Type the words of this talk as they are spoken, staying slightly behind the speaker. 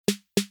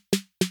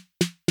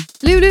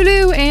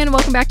Lulu, and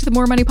welcome back to the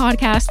More Money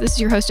Podcast. This is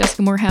your host,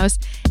 Jessica Morehouse,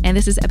 and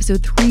this is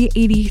episode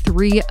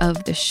 383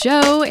 of the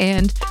show,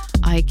 and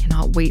I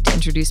cannot wait to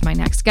introduce my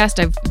next guest.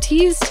 I've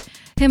teased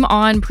him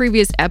on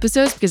previous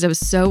episodes because I was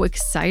so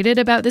excited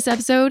about this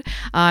episode.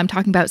 I'm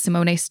talking about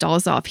Simone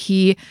Stolzoff.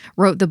 He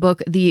wrote the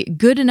book, The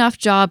Good Enough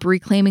Job,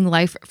 Reclaiming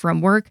Life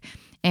from Work.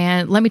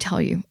 And let me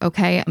tell you,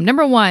 okay,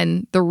 number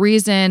one, the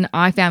reason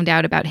I found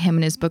out about him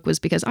and his book was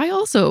because I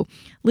also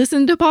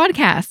listened to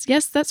podcasts.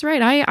 Yes, that's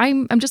right.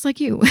 I'm just like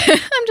you.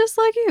 I'm just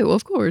like you,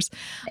 of course.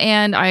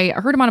 And I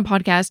heard him on a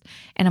podcast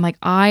and I'm like,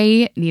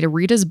 I need to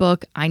read his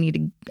book. I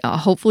need to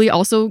hopefully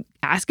also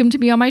ask him to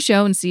be on my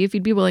show and see if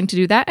he'd be willing to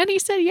do that. And he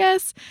said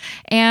yes.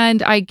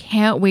 And I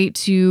can't wait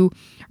to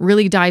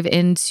really dive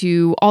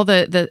into all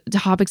the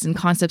topics and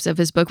concepts of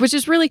his book, which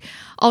is really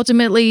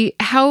ultimately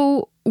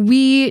how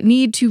we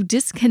need to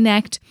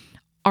disconnect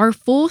our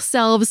full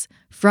selves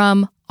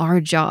from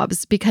our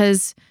jobs,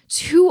 because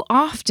too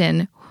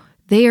often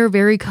they are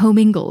very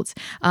commingled.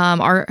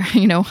 Our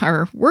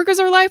work is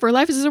our life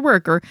is our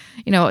work, or,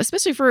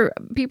 especially for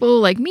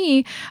people like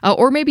me,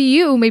 or maybe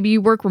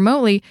you work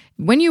remotely.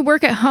 When you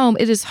work at home,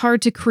 it is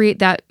hard to create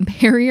that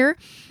barrier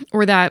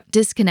or that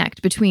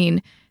disconnect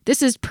between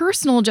this is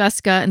personal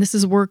Jessica and this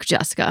is work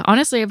Jessica.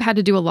 Honestly, I've had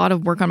to do a lot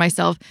of work on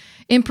myself.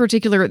 In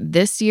particular,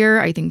 this year,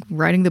 I think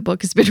writing the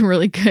book has been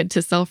really good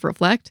to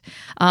self-reflect,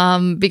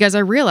 because I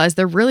realized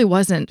there really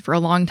wasn't for a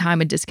long time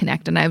a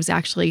disconnect, and I was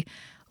actually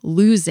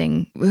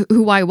losing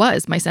who I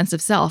was, my sense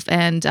of self.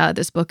 And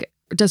this book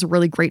does a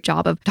really great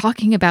job of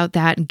talking about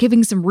that and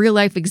giving some real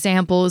life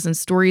examples and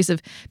stories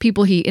of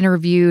people he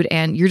interviewed,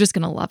 and you're just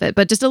going to love it.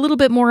 But just a little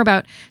bit more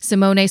about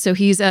Simone. So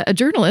he's a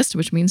journalist,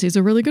 which means he's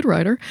a really good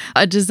writer,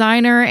 a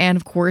designer, and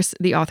of course,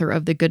 the author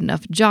of The Good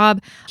Enough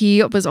Job.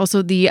 He was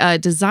also the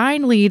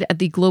design lead at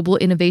the global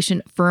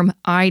innovation firm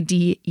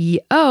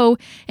IDEO,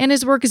 and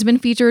his work has been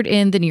featured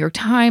in the New York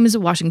Times,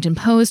 Washington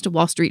Post,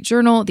 Wall Street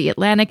Journal, The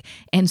Atlantic,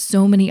 and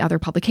so many other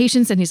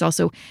publications. And he's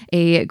also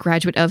a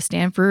graduate of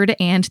Stanford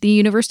and the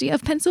University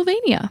of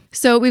Pennsylvania.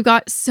 So we've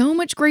got so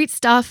much great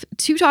stuff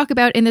to talk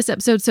about in this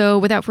episode. So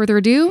without further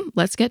ado,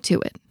 let's get to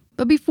it.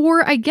 But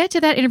before I get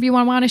to that interview,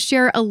 I want to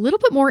share a little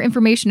bit more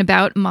information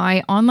about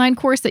my online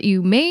course that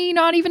you may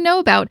not even know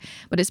about,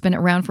 but it's been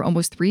around for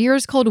almost 3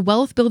 years, called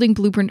Wealth Building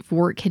Blueprint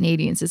for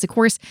Canadians. It's a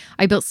course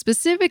I built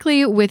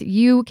specifically with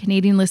you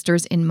Canadian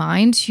listeners in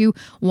mind who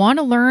want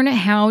to learn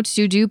how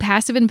to do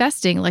passive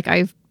investing like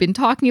I've been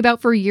talking about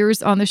for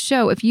years on the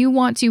show. If you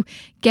want to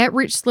get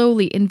rich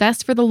slowly,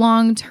 invest for the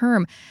long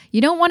term, you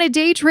don't want to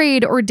day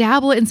trade or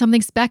dabble in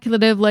something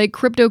speculative like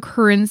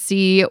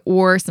cryptocurrency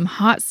or some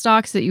hot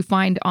stocks that you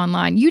find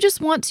online. You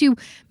just want to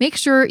make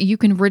sure you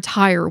can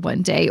retire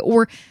one day,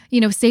 or,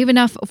 save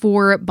enough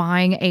for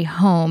buying a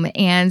home.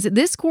 And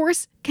this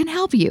course can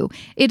help you.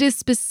 It is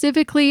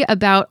specifically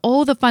about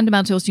all the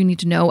fundamentals you need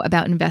to know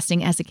about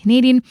investing as a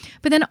Canadian,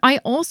 but then I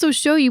also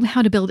show you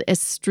how to build a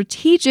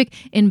strategic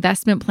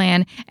investment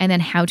plan and then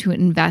how to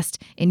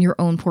invest in your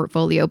own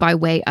portfolio by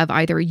way of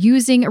either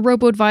using a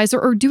robo-advisor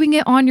or doing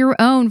it on your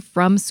own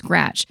from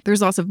scratch.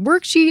 There's lots of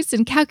worksheets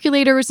and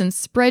calculators and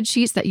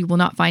spreadsheets that you will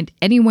not find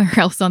anywhere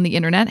else on the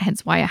internet,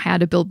 hence why I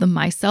had to build them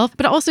myself,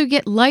 but also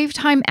get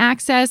lifetime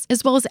access,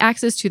 as well as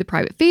access to the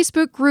private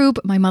Facebook group,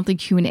 my monthly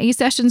Q&A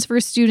sessions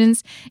for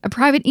students, a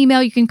private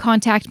email you can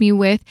contact me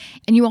with,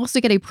 and you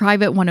also get a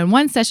private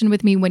one-on-one session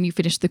with me when you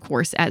finish the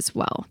course as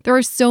well. There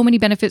are so many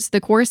benefits to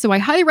the course, so I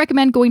highly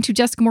recommend going to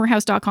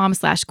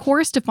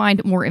jessicamorehouse.com/course to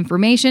find more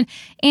information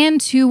and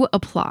to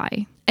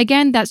apply.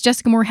 Again, that's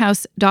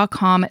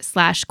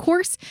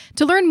jessicamorehouse.com/course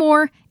to learn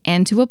more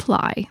and to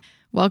apply.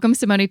 Welcome,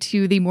 Simone,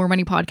 to the More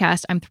Money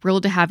Podcast. I'm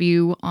thrilled to have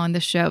you on the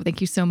show.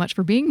 Thank you so much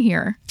for being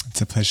here.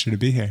 It's a pleasure to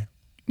be here.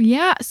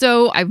 Yeah.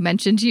 So I've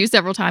mentioned to you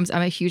several times,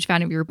 I'm a huge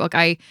fan of your book.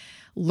 I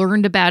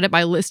learned about it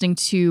by listening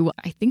to,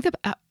 I think,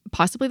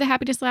 possibly the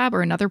Happiness Lab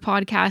or another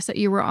podcast that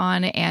you were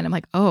on. And I'm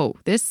like, oh,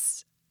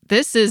 this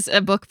is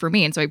a book for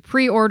me. And so I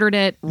pre-ordered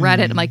it, read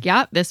it. I'm like,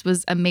 yeah, this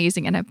was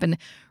amazing. And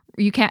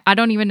I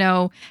don't even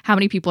know how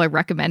many people I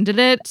recommended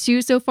it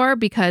to so far,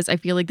 because I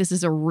feel like this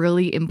is a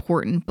really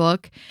important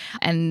book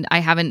and I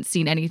haven't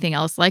seen anything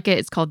else like it.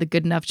 It's called The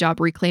Good Enough Job,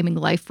 Reclaiming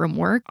Life from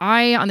Work.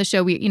 On the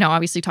show, we,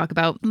 obviously talk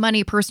about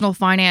money, personal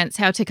finance,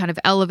 how to kind of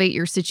elevate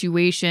your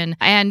situation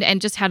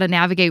and just how to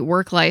navigate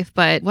work life.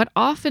 But what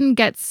often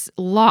gets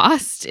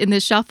lost in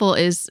this shuffle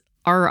is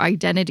our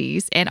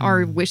identities and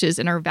our wishes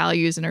and our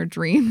values and our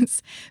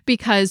dreams,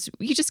 because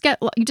you just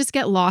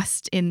get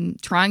lost in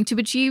trying to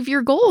achieve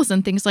your goals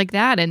and things like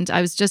that. And I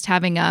was just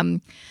having I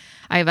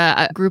have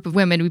a group of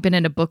women. We've been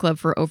in a book club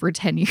for over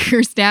 10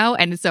 years now.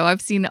 And so I've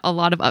seen a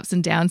lot of ups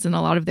and downs in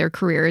a lot of their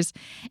careers.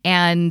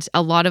 And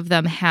a lot of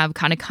them have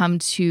kind of come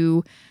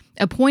to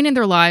a point in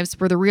their lives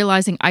where they're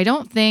realizing, I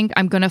don't think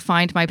I'm going to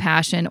find my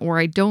passion, or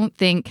I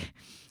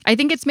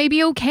think it's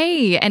maybe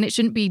okay and it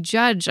shouldn't be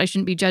judged. I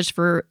shouldn't be judged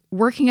for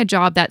working a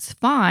job that's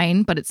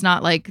fine, but it's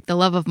not like the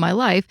love of my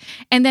life,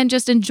 and then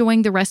just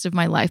enjoying the rest of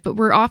my life. But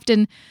we're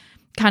often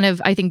kind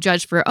of, I think,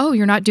 judged for, oh,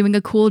 you're not doing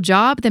a cool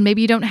job, then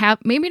maybe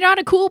maybe you're not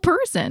a cool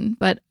person.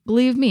 But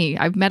believe me,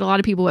 I've met a lot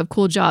of people who have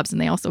cool jobs and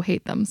they also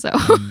hate them. So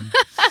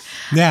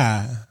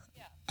Yeah.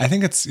 I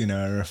think it's,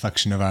 a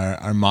reflection of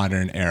our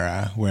modern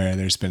era where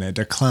there's been a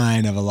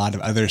decline of a lot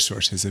of other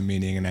sources of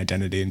meaning and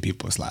identity in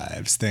people's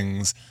lives,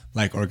 things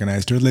like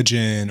organized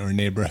religion or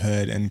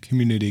neighborhood and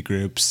community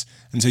groups.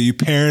 And so you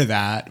pair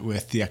that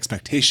with the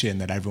expectation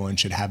that everyone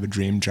should have a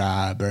dream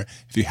job, or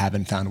if you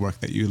haven't found work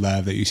that you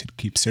love, that you should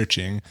keep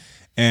searching.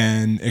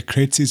 And it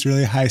creates these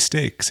really high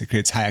stakes. It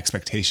creates high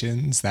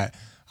expectations that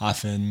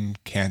often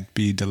can't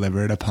be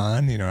delivered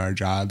upon. Our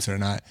jobs are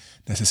not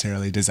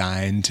necessarily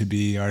designed to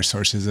be our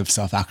sources of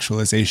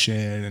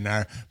self-actualization and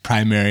our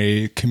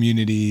primary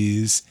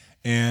communities.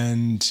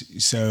 And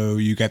so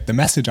you get the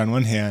message on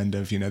one hand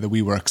of, the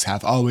WeWorks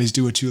have always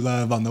do what you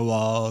love on the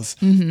walls.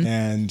 Mm-hmm.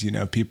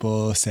 And,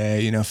 people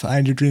say,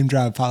 find your dream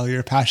job, follow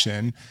your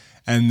passion.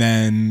 And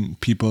then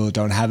people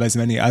don't have as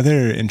many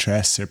other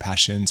interests or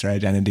passions or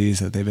identities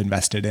that they've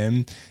invested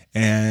in.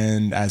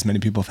 And as many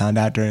people found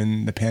out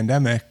during the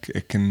pandemic,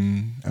 it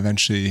can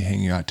eventually hang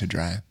you out to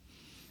dry.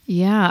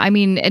 Yeah. I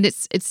mean, and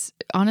it's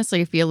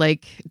honestly, I feel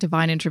like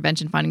divine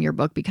intervention finding your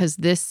book, because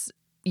this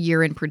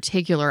year in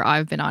particular,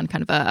 I've been on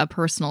kind of a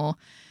personal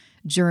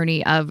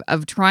journey of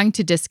trying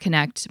to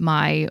disconnect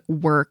my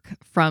work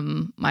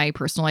from my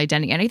personal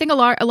identity. And I think a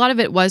lot of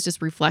it was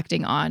just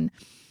reflecting on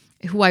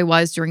who I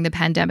was during the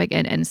pandemic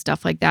and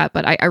stuff like that.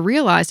 But I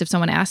realized if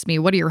someone asked me,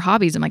 what are your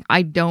hobbies? I'm like,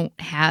 I don't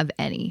have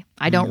any.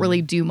 I don't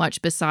really do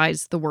much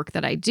besides the work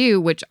that I do,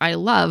 which I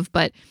love,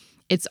 but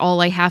it's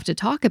all I have to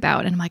talk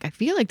about. And I'm like, I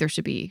feel like there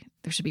should be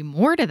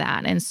more to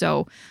that. And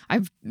so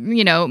I've,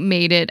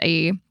 made it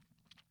a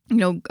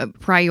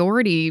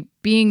priority,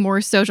 being more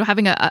social,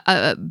 having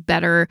a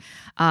better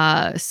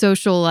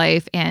social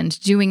life, and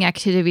doing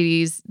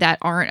activities that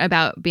aren't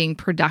about being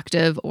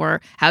productive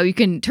or how you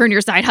can turn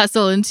your side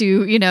hustle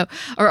into,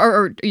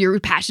 or your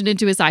passion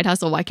into a side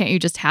hustle. Why can't you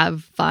just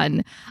have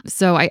fun?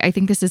 So I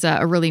think this is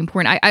a really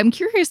important. I'm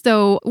curious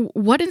though,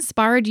 what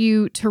inspired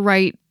you to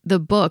write the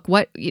book?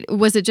 What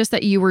was it, just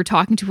that you were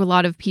talking to a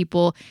lot of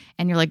people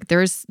and you're like,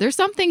 there's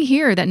something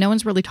here that no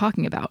one's really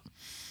talking about?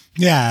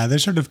 Yeah,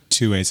 there's sort of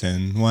two ways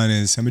in. One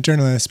is I'm a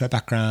journalist by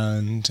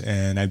background,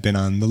 and I've been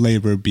on the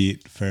labor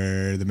beat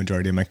for the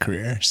majority of my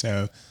career.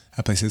 So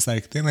at places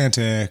like The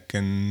Atlantic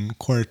and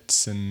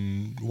Quartz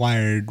and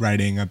Wired,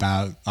 writing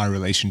about our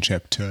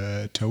relationship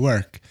to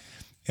work.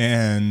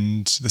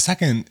 And the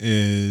second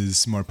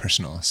is more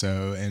personal.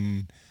 So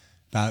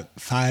about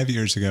 5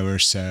 years ago or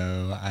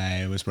so,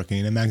 I was working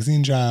in a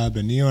magazine job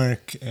in New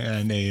York,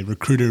 and a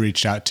recruiter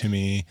reached out to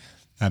me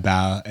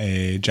about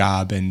a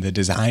job in the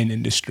design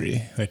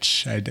industry,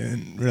 which I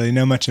didn't really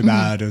know much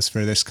about. Mm-hmm. It was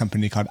for this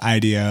company called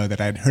IDEO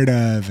that I'd heard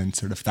of and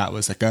sort of thought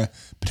was like a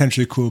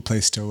potentially cool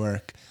place to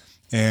work.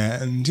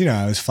 And,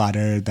 I was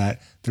flattered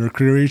that the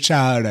recruiter reached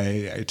out.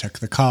 I took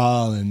the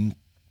call and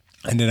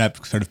ended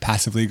up sort of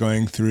passively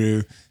going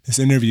through this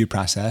interview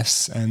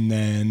process. And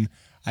then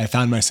I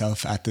found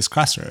myself at this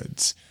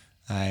crossroads.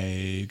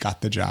 I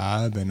got the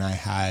job and I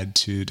had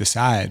to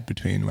decide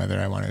between whether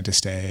I wanted to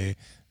stay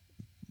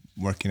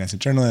working as a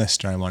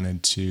journalist or I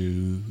wanted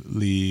to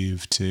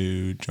leave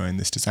to join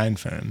this design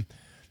firm.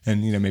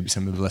 And, maybe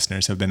some of the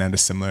listeners have been at a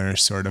similar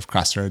sort of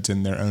crossroads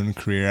in their own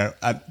career.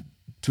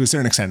 To a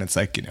certain extent, it's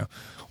like,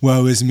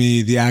 woe is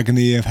me, the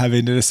agony of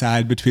having to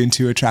decide between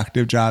two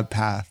attractive job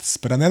paths.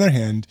 But on the other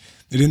hand,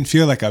 it didn't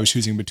feel like I was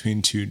choosing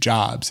between two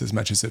jobs as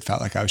much as it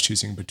felt like I was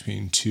choosing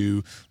between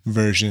two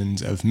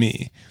versions of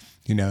me.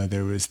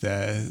 There was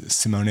the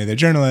Simone the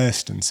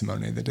journalist and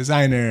Simone the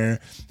designer,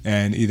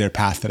 and either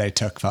path that I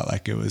took felt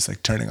like it was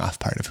like turning off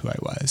part of who I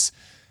was.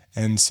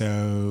 And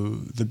so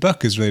the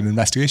book is really an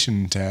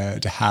investigation to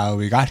how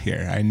we got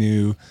here. I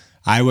knew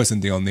I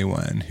wasn't the only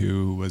one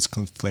who was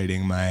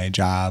conflating my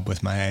job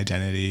with my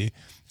identity.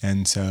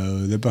 And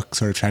so the book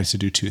sort of tries to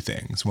do two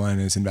things. One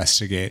is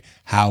investigate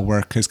how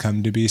work has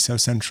come to be so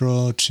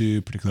central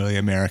to particularly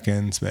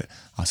Americans, but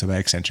also by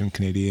extension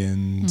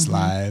Canadians'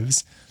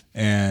 lives.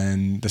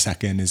 And the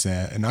second is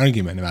an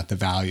argument about the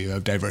value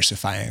of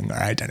diversifying our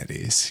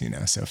identities.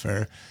 So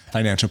for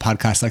financial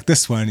podcasts like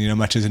this one,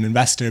 much as an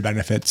investor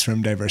benefits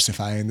from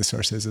diversifying the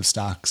sources of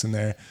stocks in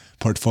their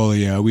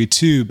portfolio, we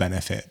too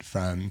benefit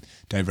from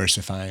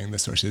diversifying the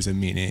sources of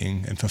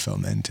meaning and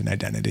fulfillment and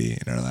identity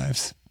in our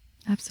lives.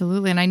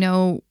 Absolutely. And I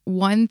know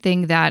one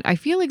thing that I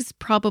feel like has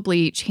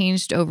probably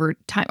changed over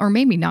time, or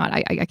maybe not.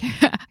 I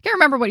can't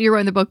remember what you wrote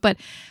in the book, but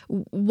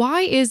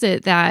why is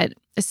it that,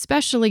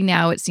 especially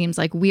now, it seems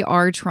like we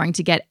are trying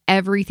to get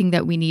everything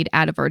that we need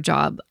out of our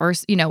job,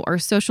 our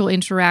social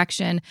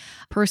interaction,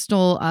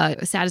 personal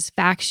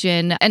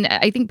satisfaction. And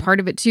I think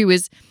part of it too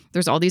is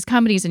there's all these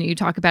companies, and you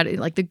talk about it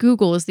like the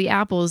Googles, the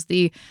Apples,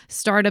 the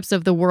startups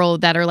of the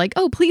world that are like,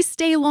 oh, please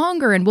stay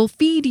longer and we'll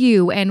feed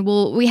you and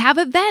we have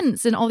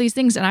events and all these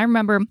things. And I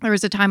remember there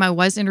was a time I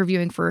was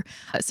interviewing for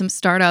some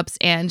startups,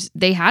 and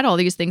they had all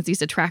these things,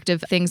 these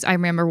attractive things. I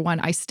remember one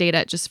I stayed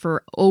at just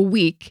for a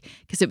week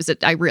because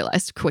I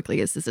realized quickly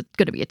this is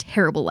going to be a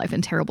terrible life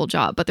and terrible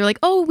job. But they're like,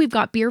 oh, we've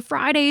got beer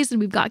Fridays and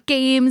we've got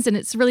games and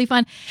it's really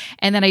fun.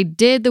 And then I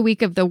did the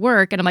week of the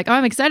work and I'm like, oh,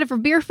 I'm excited for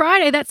Beer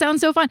Friday. That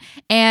sounds so fun.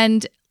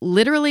 And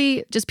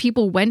literally just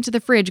people went to the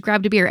fridge,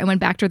 grabbed a beer and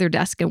went back to their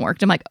desk and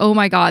worked. I'm like, oh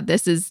my God,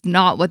 this is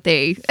not what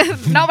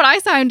not what I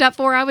signed up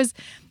for. I was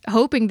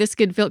hoping this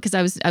could fill, because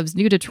I was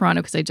new to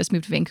Toronto because I just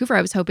moved to Vancouver.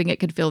 I was hoping it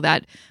could fill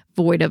that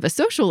void of a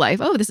social life.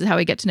 Oh, this is how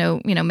I get to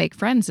know, make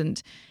friends,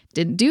 and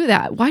didn't do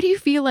that. Why do you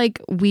feel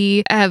like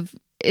we have,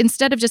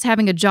 instead of just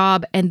having a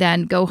job and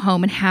then go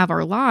home and have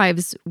our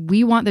lives,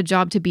 we want the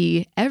job to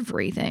be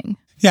everything?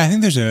 Yeah, I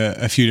think there's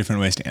a few different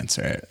ways to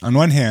answer it. On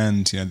one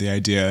hand, the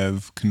idea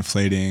of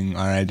conflating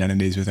our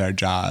identities with our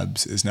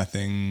jobs is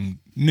nothing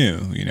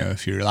new.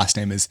 If your last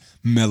name is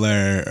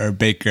Miller or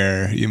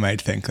Baker, you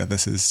might think that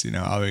this is,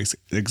 always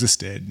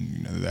existed.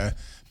 The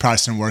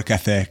Protestant work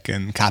ethic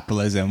and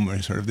capitalism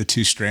were sort of the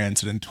two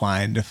strands that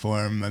entwined to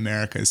form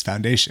America's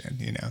foundation,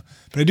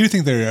 But I do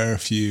think there are a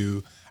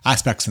few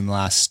aspects in the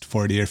last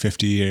 40 or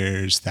 50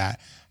 years that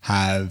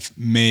have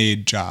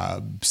made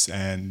jobs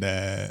and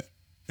the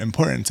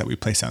importance that we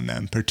place on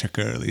them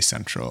particularly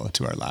central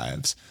to our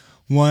lives.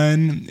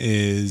 One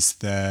is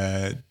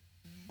the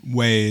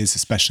ways,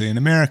 especially in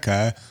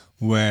America,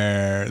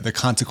 where the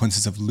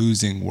consequences of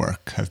losing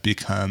work have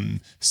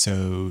become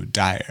so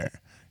dire.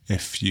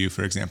 If you,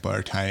 for example,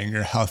 are tying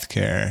your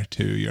healthcare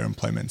to your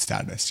employment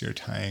status, you're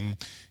tying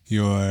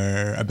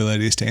your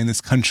ability to stay in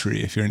this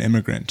country if you're an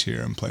immigrant to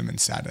your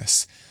employment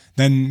status.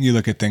 Then you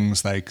look at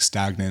things like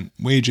stagnant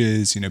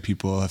wages.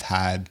 People have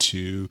had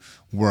to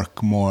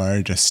work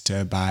more just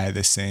to buy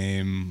the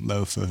same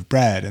loaf of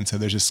bread. And so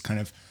there's this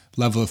kind of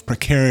level of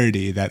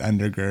precarity that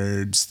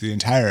undergirds the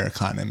entire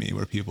economy,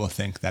 where people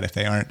think that if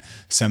they aren't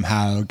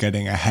somehow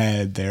getting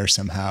ahead, they're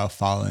somehow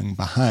falling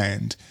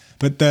behind.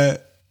 But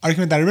the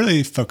argument that I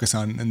really focus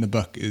on in the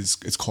book is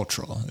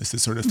cultural. It's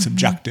this sort of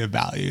subjective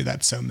value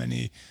that so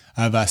many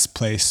of us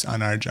place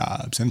on our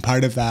jobs. And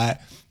part of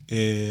that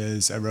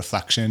is a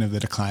reflection of the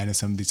decline of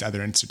some of these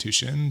other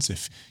institutions.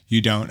 If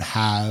you don't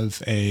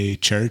have a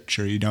church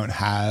or you don't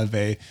have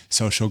a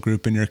social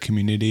group in your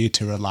community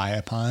to rely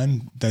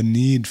upon, the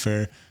need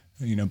for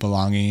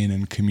belonging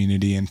and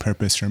community and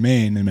purpose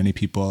remain, and many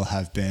people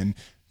have been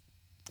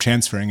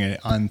transferring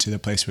it onto the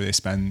place where they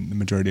spend the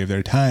majority of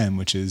their time,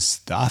 which is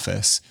the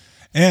office.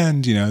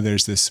 And,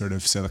 there's this sort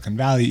of Silicon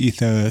Valley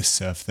ethos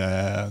of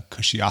the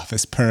cushy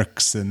office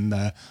perks and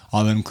the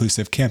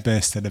all-inclusive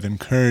campus that have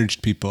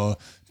encouraged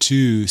people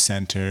to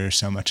center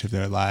so much of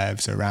their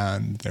lives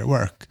around their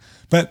work.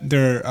 But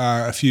there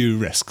are a few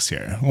risks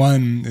here.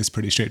 One is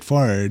pretty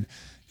straightforward.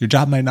 Your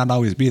job might not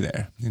always be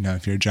there.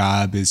 If your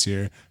job is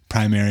your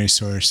primary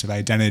source of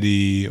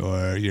identity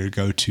or your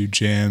go-to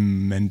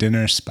gym and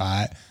dinner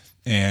spot,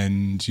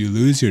 and you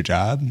lose your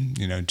job,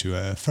 to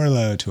a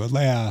furlough, to a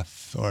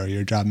layoff, or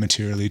your job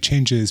materially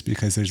changes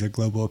because there's a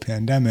global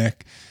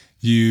pandemic,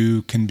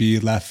 you can be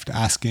left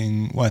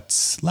asking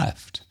what's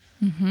left.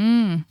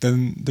 Mm-hmm.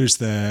 Then there's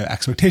the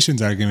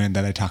expectations argument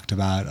that I talked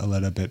about a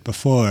little bit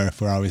before. If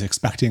we're always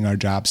expecting our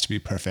jobs to be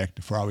perfect,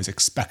 if we're always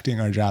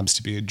expecting our jobs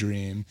to be a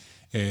dream,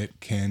 it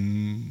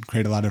can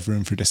create a lot of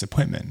room for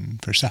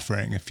disappointment, for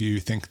suffering, if you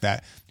think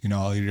that,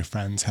 all your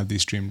friends have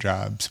these dream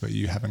jobs, but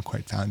you haven't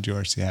quite found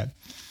yours yet.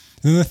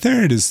 And then the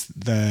third is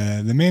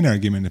the main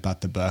argument about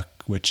the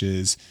book, which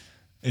is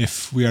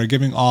if we are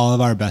giving all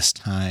of our best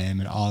time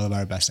and all of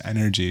our best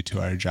energy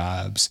to our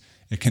jobs,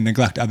 it can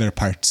neglect other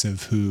parts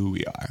of who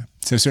we are.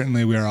 So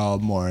certainly we are all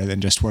more than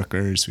just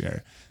workers. We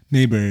are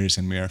neighbors,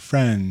 and we are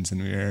friends,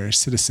 and we are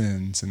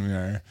citizens, and we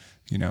are,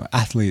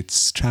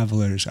 athletes,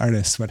 travelers,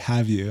 artists, what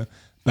have you.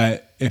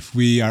 But if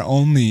we are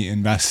only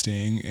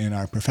investing in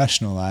our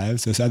professional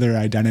lives, those other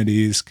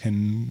identities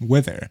can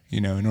wither.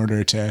 In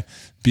order to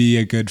be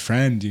a good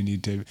friend, you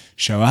need to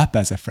show up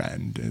as a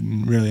friend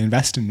and really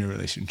invest in your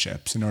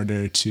relationships. In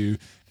order to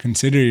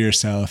consider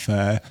yourself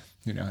a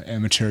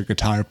amateur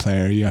guitar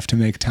player, you have to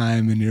make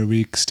time in your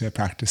weeks to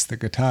practice the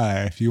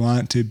guitar. If you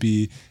want to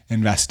be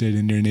invested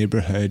in your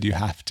neighborhood, you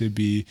have to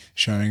be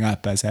showing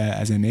up as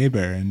a neighbor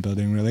and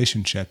building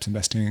relationships,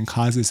 investing in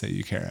causes that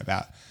you care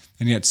about.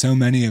 And yet so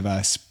many of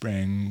us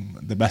bring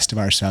the best of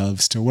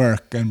ourselves to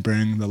work and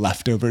bring the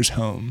leftovers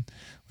home,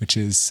 which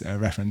is a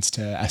reference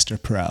to Esther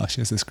Perel.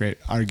 She has this great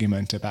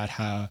argument about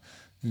how,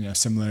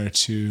 similar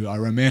to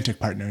our romantic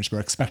partners, we're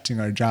expecting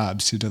our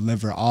jobs to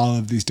deliver all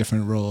of these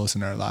different roles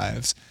in our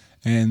lives,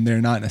 and they're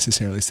not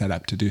necessarily set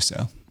up to do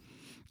so.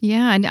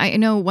 Yeah. And I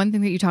know one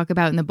thing that you talk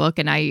about in the book,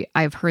 and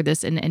I've heard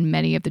this in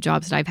many of the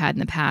jobs that I've had in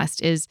the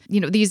past, is,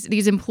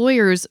 these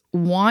employers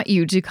want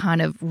you to kind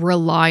of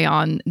rely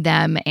on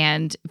them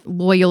and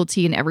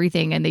loyalty and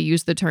everything. And they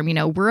use the term,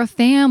 we're a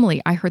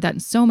family. I heard that in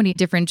so many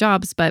different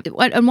jobs. But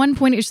at one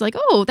point, it's just like,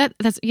 oh,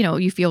 that's,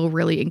 you feel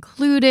really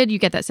included. You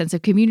get that sense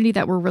of community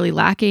that we're really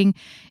lacking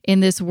in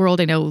this world.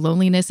 I know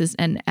loneliness is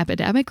an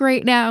epidemic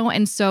right now.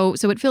 And so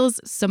it fills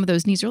some of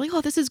those needs. You're like,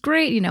 oh, this is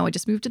great. I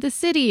just moved to the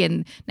city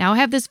and now I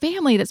have this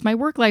family that's my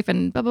work life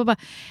and blah, blah, blah.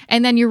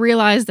 And then you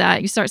realize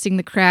that you start seeing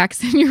the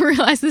cracks and you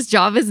realize this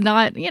job is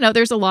not,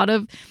 there's a lot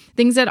of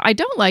things that I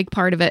don't like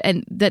part of it.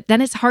 And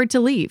then it's hard to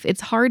leave.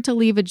 It's hard to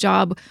leave a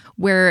job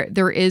where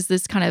there is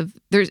this kind of,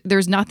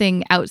 there's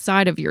nothing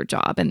outside of your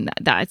job. And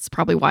that's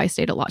probably why I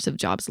stayed at lots of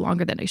jobs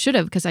longer than I should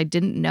have, because I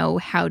didn't know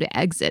how to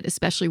exit,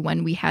 especially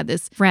when we had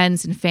this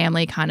friends and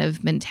family kind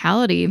of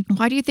mentality.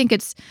 Why do you think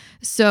it's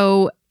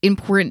so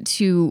important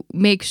to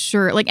make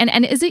sure,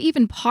 and is it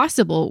even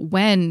possible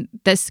when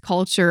this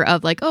culture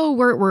of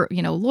we're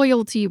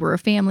loyalty, we're a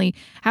family,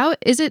 how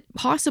is it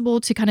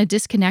possible to kind of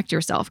disconnect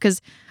yourself?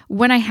 Because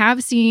when I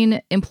have seen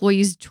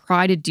employees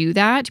try to do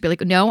that, to be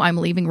like, no, I'm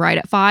leaving right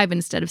at 5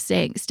 instead of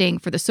staying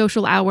for the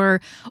social hour,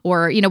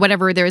 or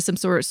whatever, there is some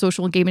sort of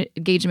social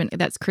engagement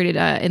that's created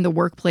in the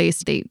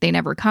workplace, they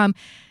never come.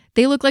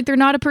 They look like they're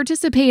not a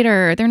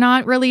participator. They're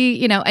not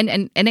really,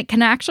 and it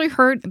can actually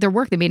hurt their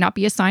work. They may not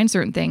be assigned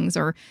certain things,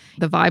 or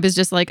the vibe is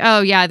just like,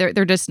 oh yeah,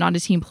 they're just not a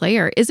team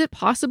player. Is it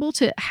possible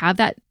to have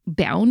that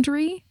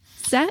boundary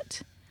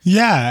set?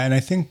 Yeah, and I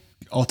think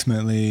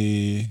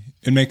ultimately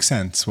it makes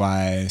sense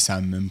why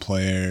some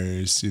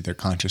employers, either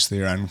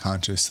consciously or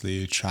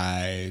unconsciously,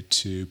 try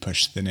to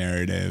push the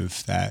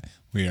narrative that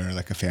we are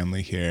like a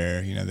family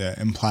here. The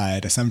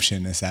implied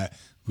assumption is that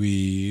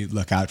we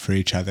look out for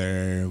each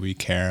other, we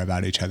care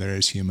about each other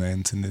as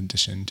humans in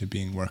addition to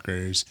being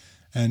workers.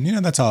 And,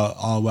 that's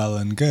all well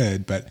and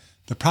good. But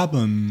the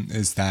problem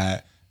is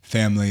that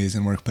families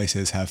and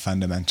workplaces have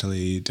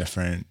fundamentally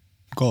different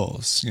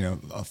goals.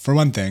 For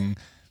one thing,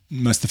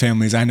 most of the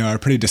families I know are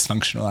pretty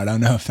dysfunctional. I don't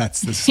know if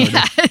that's the sort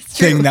of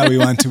thing that we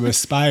want to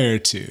aspire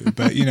to.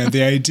 But,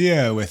 the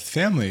idea with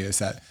family is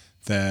that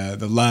the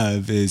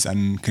love is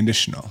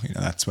unconditional.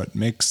 That's what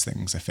makes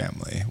things a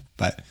family.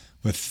 But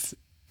with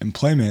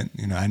employment,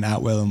 an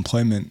at-will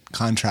employment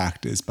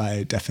contract is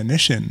by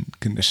definition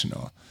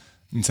conditional.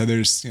 And so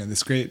there's,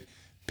 this great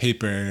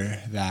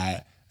paper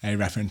that I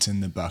reference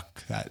in the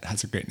book that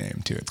has a great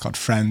name too. It's called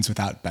Friends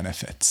Without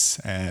Benefits.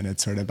 And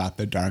it's sort of about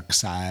the dark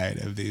side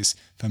of these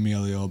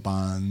familial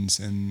bonds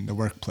in the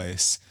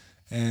workplace.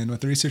 And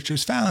what the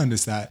researchers found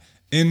is that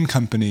in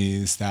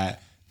companies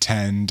that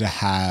tend to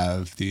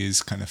have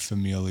these kind of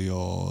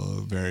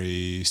familial,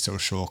 very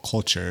social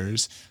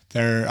cultures,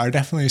 there are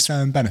definitely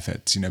some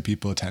benefits.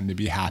 People tend to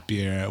be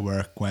happier at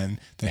work when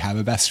they have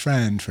a best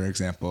friend, for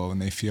example, when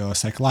they feel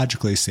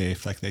psychologically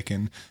safe, like they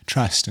can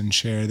trust and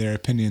share their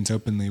opinions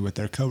openly with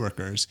their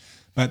coworkers.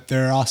 But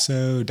there are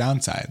also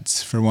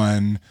downsides. For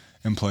one,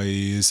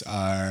 employees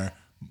are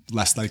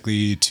less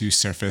likely to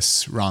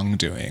surface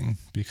wrongdoing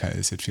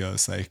because it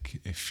feels like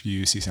if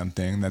you see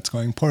something that's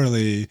going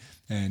poorly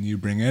and you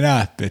bring it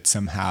up, it's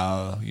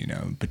somehow,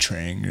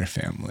 betraying your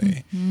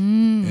family.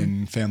 Mm-hmm.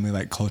 In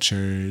family-like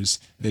cultures,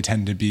 they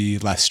tend to be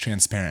less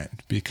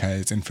transparent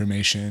because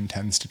information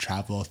tends to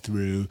travel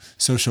through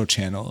social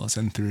channels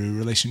and through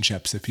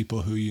relationships of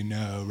people who you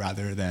know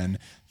rather than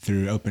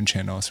through open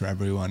channels where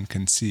everyone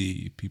can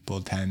see.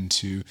 People tend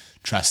to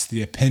trust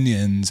the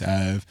opinions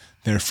of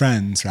their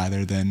friends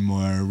rather than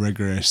more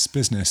rigorous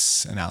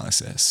business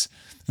analysis.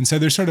 And so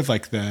there's sort of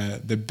like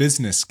the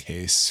business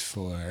case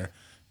for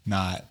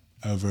not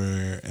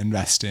over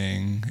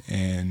investing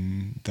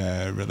in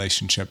the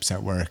relationships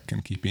at work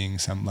and keeping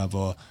some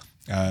level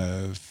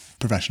of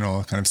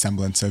professional kind of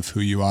semblance of who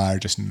you are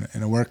just in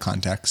a work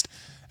context.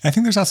 I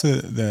think there's also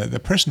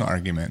the personal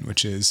argument,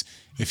 which is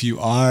if you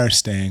are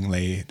staying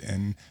late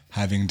and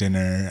having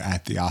dinner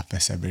at the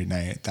office every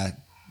night, that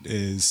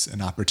is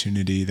an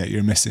opportunity that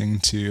you're missing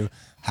to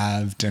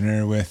have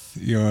dinner with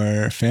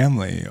your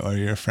family or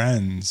your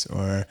friends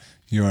or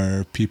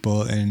your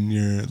people in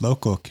your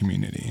local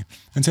community.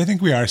 And so I think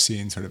we are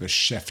seeing sort of a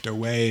shift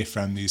away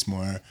from these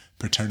more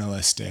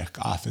paternalistic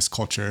office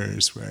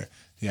cultures where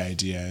the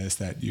idea is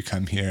that you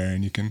come here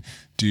and you can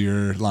do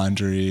your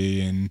laundry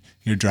and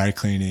your dry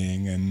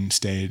cleaning and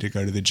stay to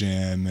go to the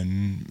gym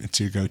and it's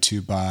your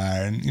go-to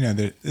bar. And,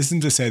 there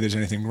isn't to say there's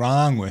anything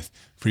wrong with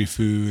free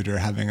food or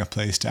having a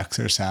place to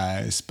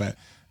exercise, but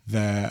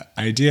the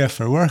idea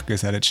for work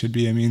is that it should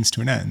be a means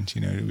to an end.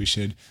 We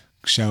should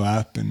show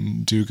up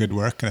and do good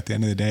work. And at the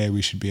end of the day,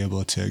 we should be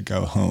able to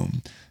go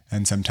home.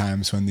 And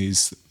sometimes when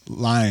these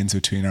lines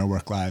between our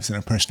work lives and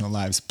our personal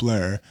lives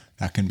blur,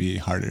 that can be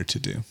harder to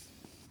do.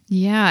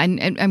 Yeah.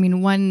 And I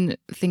mean, one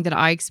thing that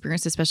I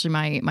experienced, especially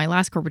my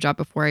last corporate job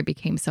before I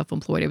became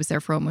self-employed, I was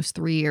there for almost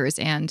 3 years.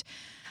 And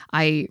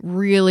I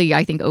really,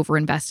 I think,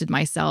 overinvested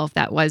myself.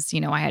 That was,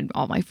 I had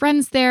all my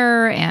friends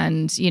there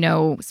and,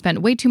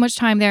 spent way too much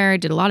time there,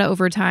 did a lot of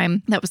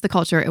overtime. That was the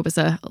culture. It was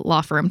a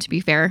law firm, to be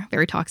fair,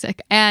 very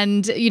toxic.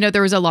 And,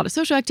 there was a lot of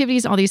social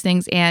activities, all these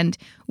things. And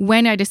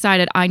when I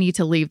decided I need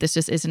to leave, this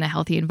just isn't a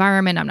healthy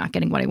environment. I'm not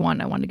getting what I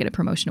want. I wanted to get a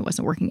promotion. It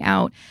wasn't working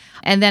out.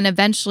 And then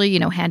eventually,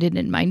 handed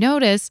in my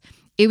notice.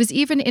 It was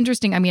even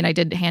interesting. I mean, I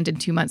did hand in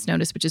 2 months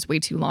notice, which is way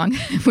too long.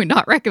 Would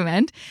not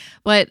recommend.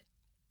 But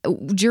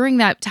during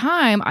that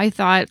time, I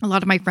thought a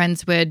lot of my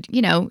friends would,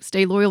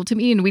 stay loyal to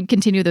me and we'd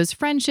continue those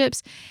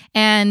friendships.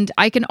 And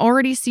I can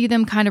already see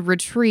them kind of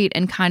retreat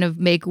and kind of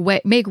make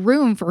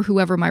room for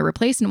whoever my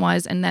replacement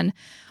was. And then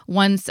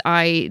once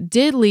I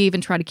did leave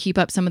and try to keep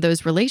up some of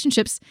those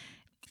relationships,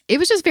 it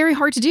was just very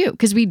hard to do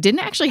because we didn't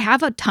actually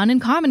have a ton in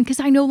common because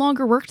I no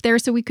longer worked there.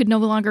 So we could no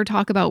longer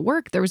talk about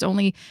work. There was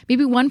only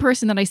maybe one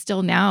person that I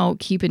still now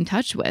keep in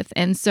touch with.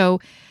 And so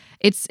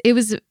it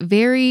was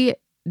very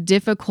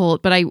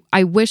difficult, but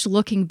I wish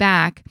looking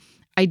back,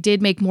 I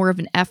did make more of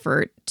an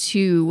effort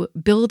to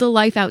build a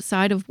life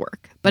outside of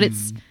work. But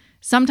it's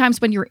sometimes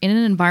when you're in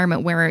an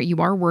environment where you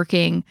are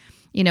working,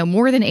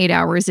 more than 8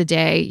 hours a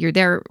day, you're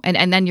there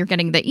and then you're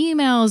getting the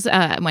emails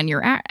when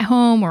you're at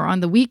home or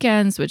on the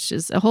weekends, which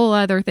is a whole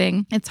other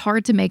thing. It's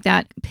hard to make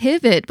that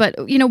pivot. But,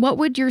 what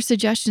would your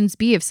suggestions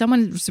be if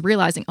someone was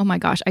realizing, oh my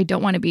gosh, I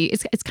don't want to be,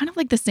 it's kind of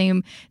like the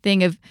same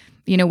thing of,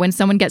 when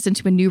someone gets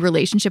into a new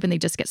relationship and they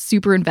just get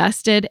super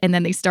invested and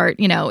then they start,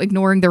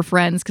 ignoring their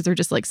friends because they're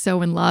just like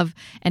so in love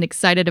and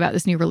excited about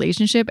this new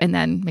relationship. And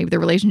then maybe the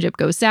relationship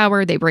goes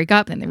sour, they break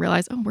up and they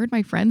realize, oh, where'd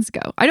my friends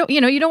go?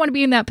 You don't want to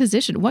be in that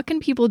position. What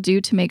can people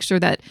do to make sure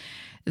that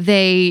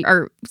they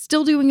are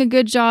still doing a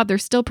good job, they're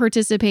still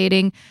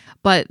participating,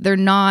 but they're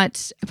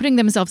not putting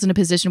themselves in a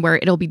position where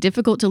it'll be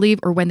difficult to leave,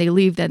 or when they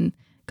leave, then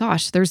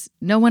gosh, there's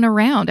no one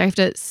around. I have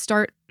to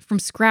start from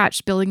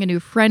scratch building a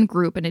new friend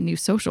group and a new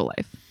social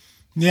life.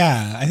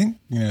 Yeah, I think,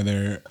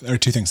 there are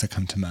two things that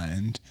come to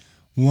mind.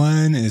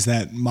 One is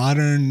that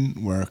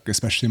modern work,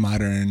 especially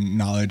modern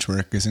knowledge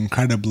work, is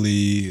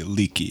incredibly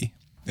leaky.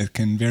 It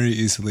can very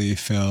easily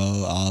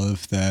fill all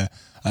of the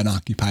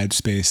unoccupied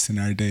space in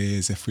our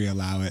days if we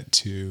allow it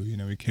to.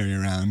 We carry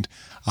around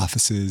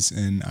offices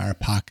in our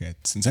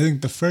pockets. And so I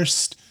think the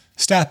first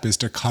step is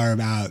to carve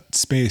out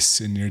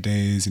space in your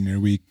days, in your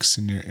weeks,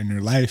 in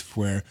your life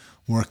where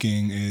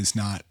working is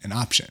not an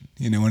option.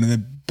 One of the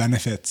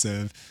benefits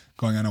of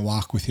going on a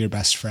walk with your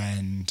best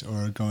friend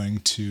or going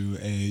to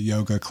a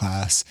yoga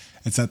class,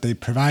 it's that they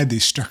provide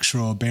these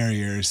structural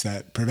barriers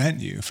that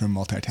prevent you from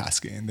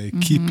multitasking. They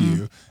keep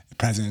you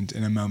present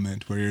in a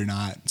moment where you're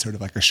not sort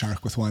of like a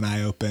shark with one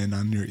eye open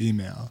on your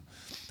email.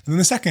 And then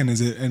the second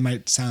is it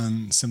might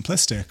sound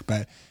simplistic,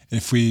 but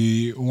if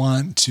we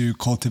want to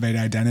cultivate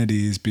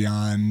identities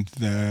beyond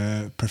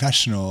the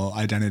professional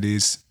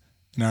identities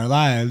in our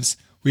lives,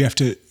 we have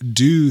to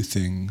do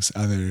things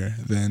other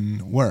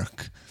than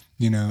work.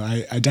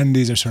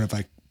 Identities are sort of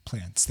like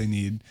plants. They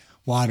need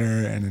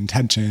water and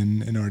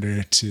intention in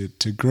order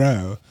to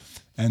grow.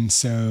 And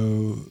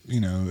so,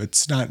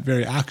 it's not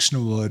very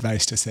actionable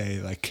advice to say,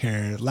 like,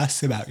 care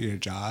less about your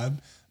job.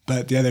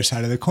 But the other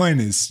side of the coin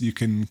is you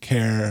can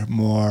care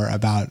more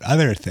about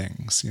other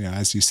things.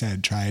 As you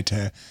said, try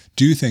to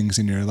do things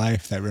in your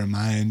life that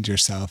remind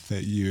yourself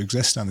that you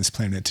exist on this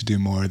planet to do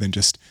more than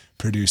just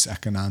produce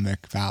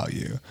economic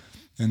value.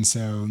 And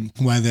so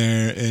whether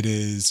it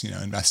is,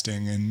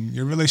 investing in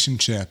your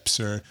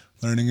relationships or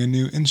learning a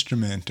new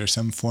instrument or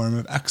some form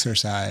of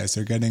exercise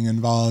or getting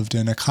involved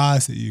in a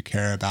cause that you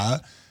care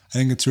about, I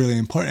think it's really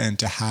important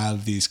to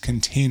have these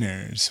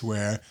containers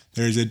where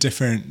there's a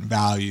different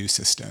value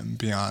system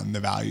beyond the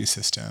value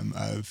system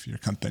of your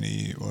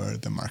company or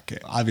the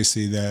market.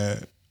 Obviously,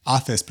 the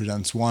office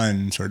presents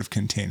one sort of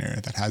container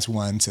that has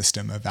one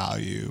system of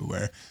value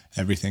where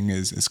everything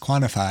is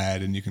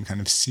quantified and you can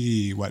kind of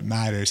see what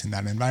matters in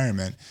that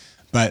environment.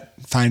 But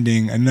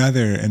finding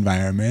another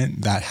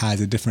environment that has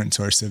a different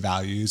source of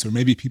values, or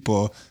maybe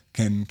people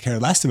can care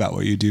less about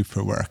what you do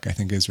for work, I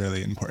think is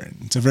really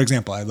important. So for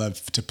example, I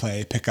love to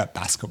play pickup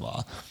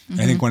basketball.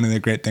 I think one of the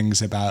great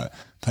things about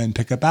playing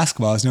pickup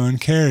basketball is no one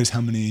cares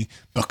how many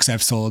books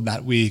I've sold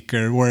that week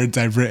or words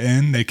I've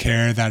written. They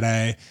care that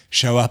I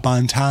show up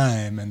on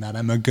time and that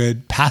I'm a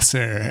good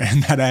passer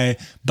and that I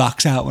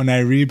box out when I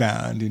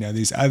rebound.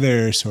 These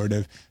other sort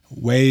of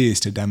ways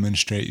to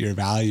demonstrate your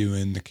value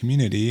in the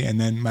community. And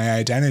then my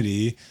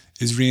identity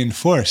is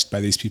reinforced by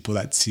these people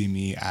that see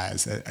me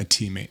as a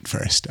teammate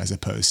first, as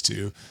opposed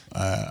to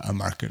a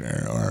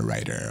marketer or a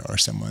writer or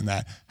someone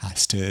that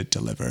has to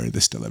deliver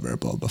this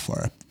deliverable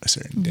before a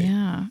certain date.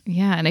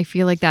 Yeah. And I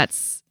feel like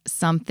that's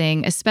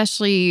something,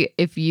 especially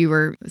if you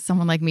were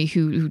someone like me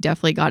who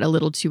definitely got a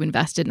little too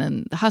invested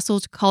in the hustle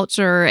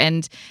culture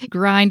and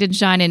grind and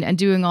shine and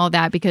doing all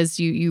that because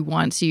you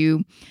want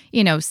to,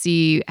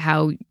 see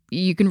how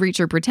you can reach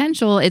your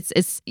potential.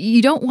 It's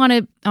you don't want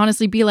to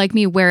honestly be like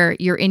me where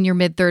you're in your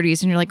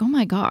mid-30s and you're like, oh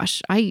my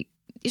gosh, I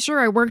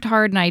worked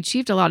hard and I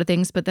achieved a lot of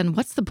things, but then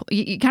what's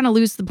you kind of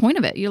lose the point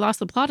of it. You lost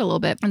the plot a little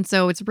bit. And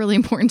so it's really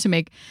important to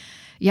make,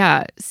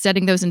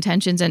 setting those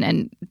intentions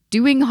and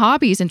doing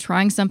hobbies and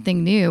trying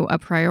something new a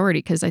priority?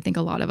 Because I think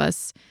a lot of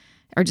us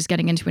are just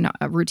getting into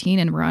a routine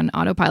and we're on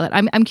autopilot.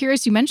 I'm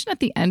curious, you mentioned at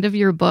the end of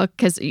your book,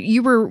 because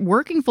you were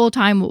working full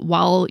time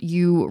while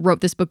you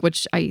wrote this book,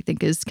 which I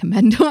think is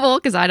commendable,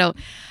 because I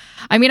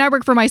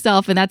work for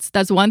myself and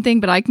that's one thing,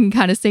 but I can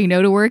kind of say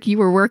no to work. You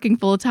were working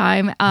full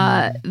time.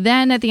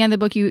 Then at the end of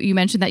the book, you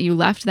mentioned that you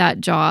left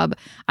that job.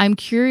 I'm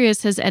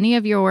curious, has any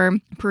of your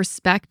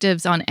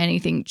perspectives on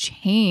anything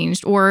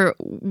changed? Or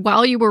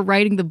while you were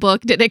writing the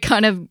book, did it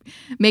kind of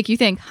make you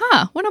think,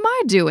 what am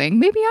I doing?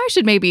 Maybe I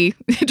should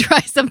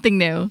try something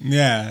new.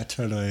 Yeah,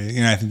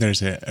 totally. I think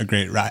there's a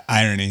great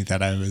irony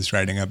that I was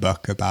writing a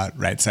book about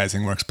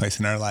right-sizing workplace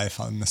in our life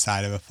on the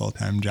side of a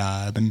full-time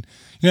job. And,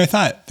 I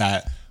thought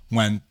that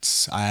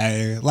once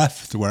I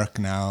left work,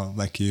 now,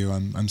 like you,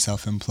 I'm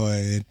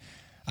self-employed,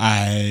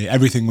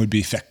 everything would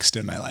be fixed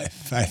in my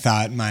life. I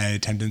thought my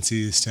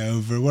tendencies to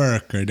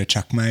overwork or to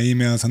check my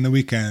emails on the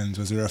weekends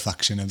was a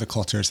reflection of the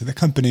cultures of the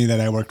company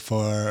that I worked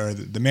for or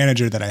the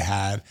manager that I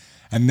had.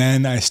 And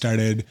then I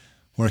started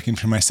working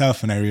for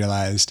myself and I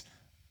realized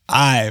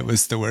I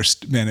was the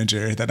worst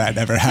manager that I'd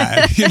ever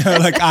had.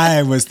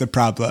 I was the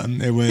problem.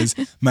 It was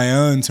my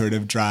own sort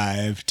of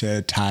drive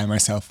to tie my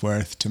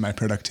self-worth to my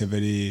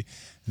productivity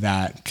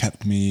that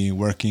kept me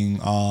working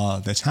all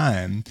the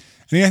time.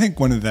 I think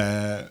one of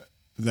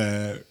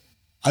the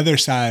other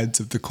sides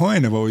of the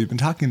coin of what we've been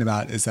talking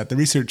about is that the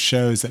research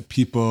shows that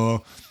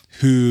people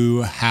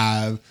who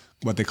have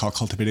what they call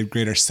cultivated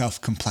greater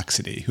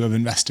self-complexity, who have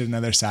invested in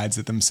other sides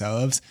of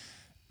themselves,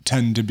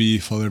 tend to be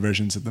fuller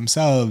versions of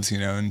themselves,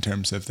 in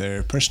terms of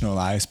their personal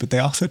lives, but they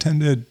also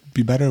tend to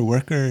be better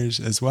workers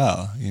as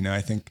well.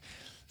 I think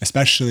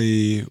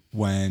especially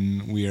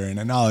when we are in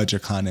a knowledge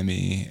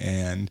economy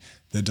and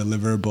the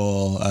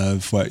deliverable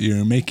of what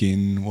you're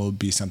making will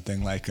be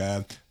something like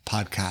a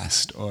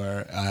podcast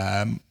or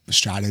a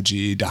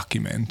strategy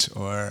document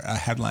or a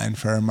headline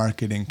for a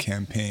marketing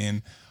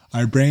campaign.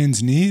 Our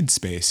brains need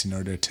space in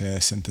order to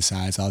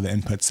synthesize all the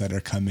inputs that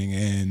are coming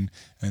in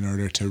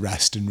order to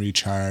rest and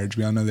recharge.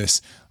 We all know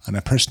this on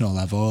a personal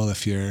level.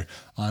 If you're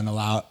on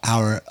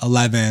hour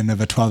 11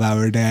 of a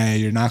 12-hour day,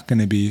 you're not going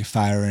to be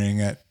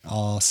firing at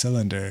all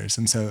cylinders.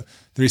 And so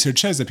the research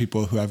shows that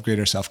people who have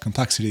greater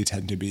self-complexity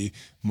tend to be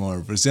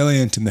more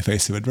resilient in the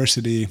face of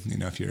adversity.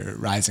 If you're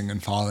rising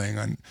and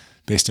falling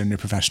based on your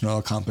professional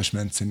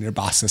accomplishments and your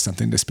boss says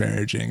something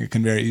disparaging, it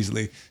can very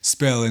easily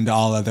spill into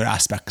all other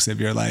aspects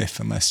of your life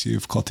unless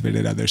you've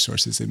cultivated other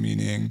sources of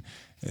meaning.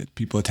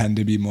 People tend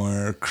to be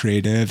more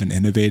creative and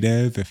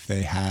innovative if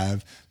they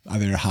have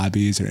other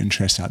hobbies or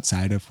interests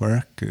outside of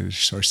work,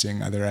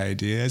 sourcing other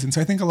ideas. And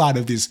so I think a lot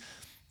of these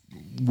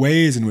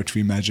ways in which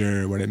we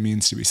measure what it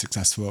means to be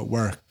successful at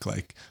work,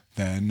 like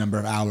the number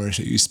of hours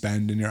that you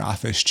spend in your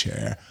office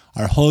chair,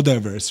 are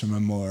holdovers from a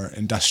more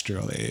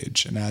industrial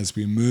age. And as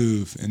we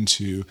move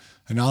into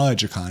a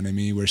knowledge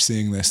economy, we're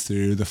seeing this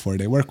through the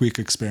 4-day workweek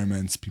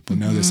experiments. People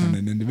know this on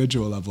an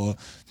individual level.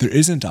 There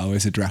isn't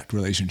always a direct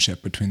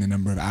relationship between the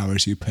number of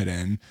hours you put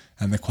in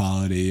and the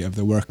quality of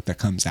the work that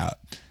comes out.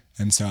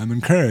 And so I'm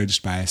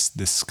encouraged by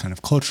this kind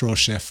of cultural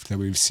shift that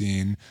we've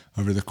seen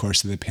over the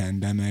course of the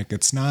pandemic.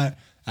 It's not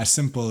as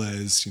simple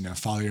as,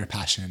 follow your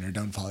passion or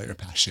don't follow your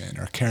passion,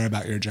 or care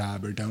about your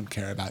job or don't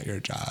care about your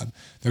job.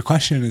 The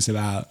question is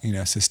about,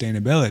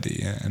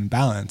 sustainability and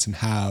balance and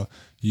how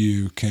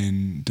you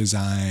can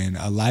design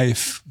a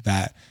life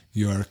that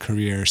your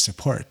career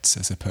supports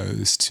as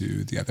opposed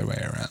to the other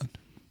way around.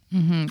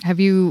 Mm-hmm. Have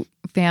you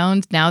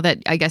found, now that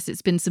I guess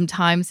it's been some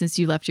time since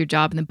you left your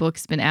job and the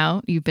book's been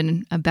out, you've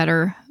been a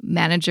better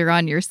manager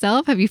on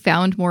yourself? Have you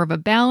found more of a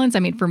balance?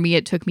 For me,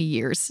 it took me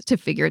years to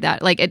figure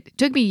that. It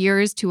took me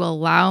years to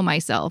allow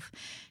myself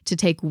to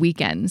take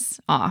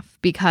weekends off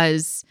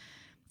because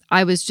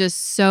I was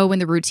just so in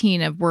the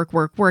routine of work.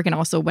 And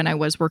also when I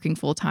was working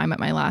full time at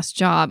my last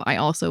job, I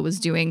also was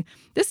doing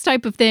this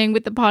type of thing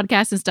with the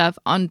podcast and stuff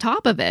on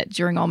top of it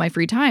during all my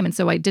free time. And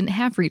so I didn't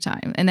have free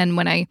time. And then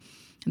when I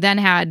then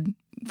had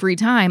free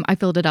time, I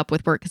filled it up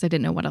with work because I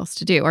didn't know what else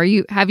to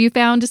do. Have you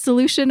found a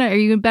solution? Are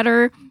you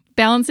better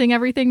balancing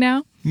everything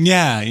now?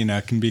 Yeah,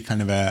 it can be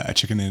kind of a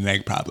chicken and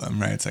egg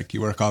problem, right? It's like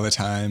you work all the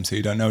time, so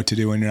you don't know what to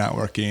do when you're not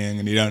working,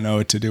 and you don't know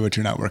what to do when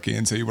you're not working,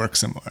 and so you work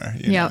some more.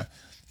 Yeah.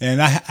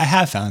 And I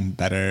have found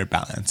better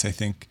balance. I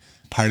think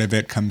part of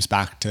it comes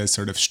back to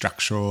sort of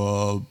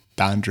structural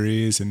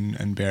boundaries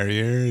and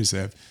barriers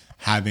of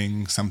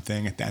having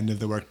something at the end of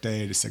the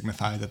workday to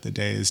signify that the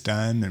day is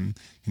done.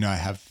 And, I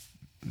have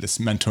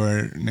this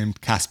mentor named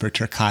Casper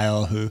ter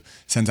Kuile who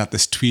sends out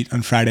this tweet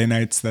on Friday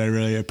nights that I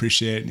really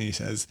appreciate. And he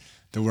says,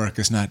 the work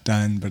is not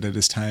done, but it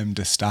is time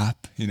to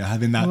stop.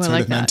 Having that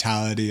sort of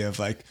mentality of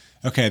like,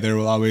 okay, there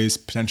will always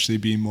potentially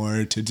be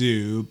more to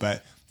do,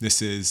 but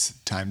this is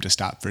time to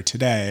stop for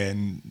today.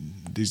 And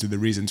these are the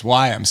reasons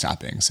why I'm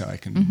stopping, so I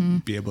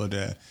can be able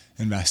to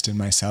invest in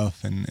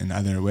myself in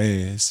other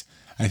ways.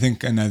 I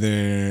think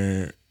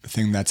another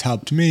thing that's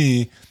helped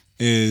me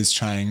is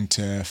trying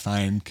to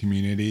find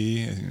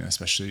community,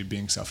 especially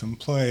being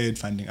self-employed,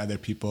 finding other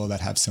people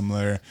that have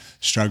similar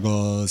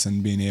struggles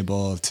and being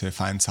able to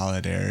find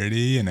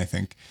solidarity. And I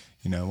think,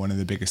 one of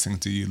the biggest things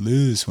that you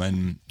lose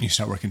when you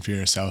start working for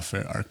yourself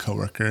are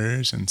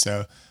coworkers. And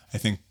so I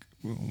think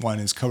one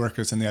is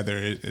coworkers and the other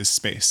is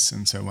space.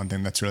 And so one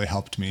thing that's really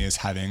helped me is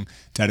having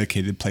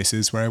dedicated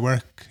places where I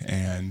work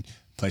and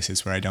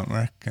places where I don't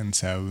work. And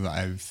so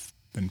I've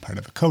been part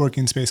of a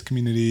co-working space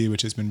community,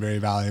 which has been very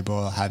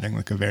valuable, having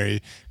like a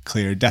very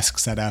clear desk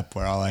setup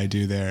where all I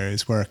do there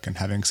is work, and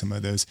having some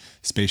of those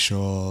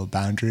spatial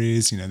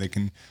boundaries, they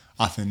can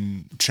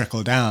often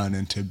trickle down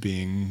into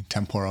being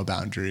temporal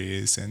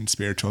boundaries and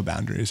spiritual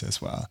boundaries as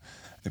well.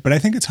 But I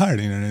think it's hard,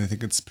 and I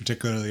think it's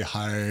particularly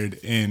hard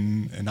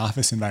in an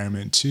office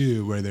environment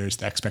too, where there's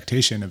the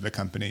expectation of the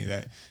company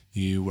that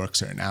you work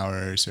certain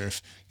hours, or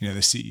if, the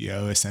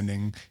CEO is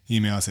sending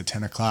emails at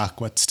 10 o'clock,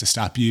 what's to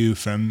stop you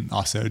from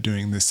also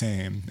doing the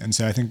same? And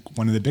so I think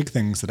one of the big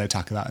things that I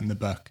talk about in the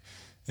book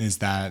is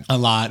that a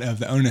lot of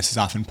the onus is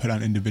often put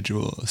on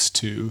individuals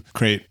to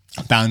create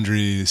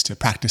boundaries, to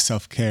practice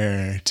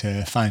self-care,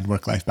 to find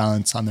work-life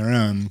balance on their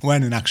own,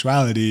 when in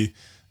actuality,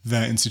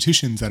 the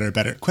institutions that are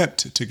better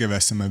equipped to give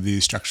us some of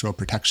these structural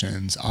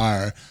protections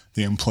are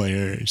the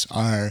employers,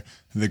 are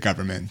the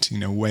government,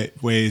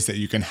 ways that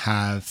you can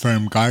have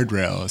firm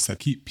guardrails that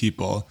keep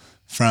people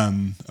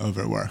from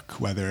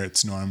overwork, whether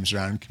it's norms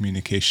around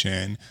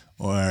communication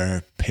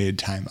or paid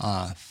time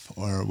off,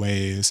 or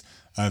ways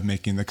of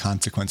making the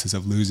consequences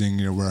of losing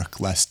your work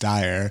less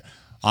dire.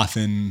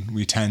 Often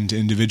we tend to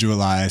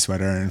individualize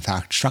what are in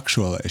fact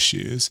structural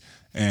issues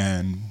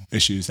and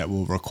issues that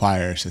will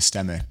require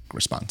systemic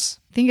response.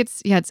 I think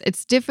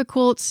it's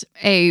difficult,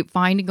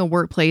 finding a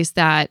workplace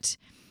that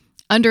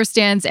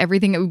understands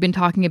everything that we've been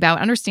talking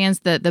about, understands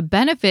the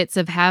benefits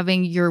of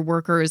having your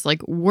workers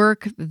like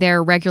work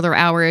their regular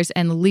hours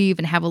and leave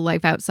and have a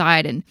life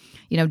outside, and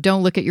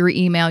don't look at your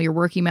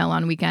work email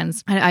on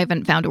weekends. I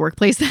haven't found a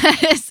workplace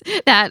that is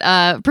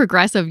that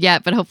progressive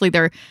yet, but hopefully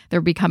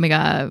they're becoming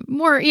a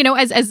more,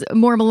 as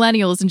more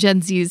millennials and Gen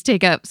Zs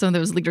take up some of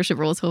those leadership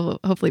roles.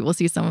 Hopefully we'll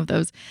see some of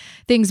those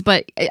things.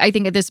 But I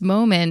think at this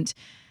moment,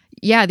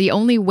 the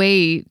only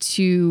way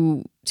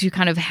to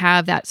kind of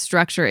have that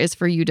structure is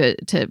for you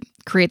to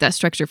create that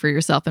structure for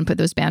yourself and put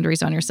those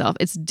boundaries on yourself.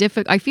 It's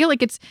difficult. I feel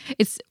like it's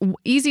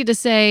easy to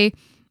say,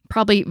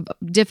 probably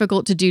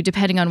difficult to do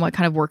depending on what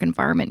kind of work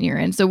environment you're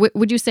in. So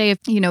would you say if,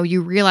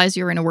 you realize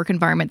you're in a work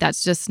environment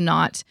that's just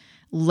not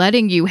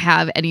letting you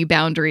have any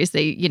boundaries,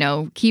 they,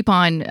 keep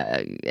on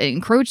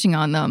encroaching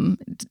on them,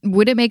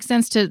 would it make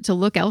sense to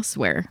look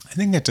elsewhere? I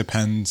think it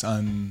depends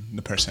on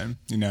the person.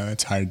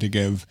 It's hard to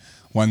give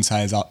one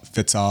size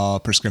fits all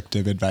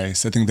prescriptive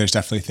advice. I think there's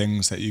definitely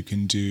things that you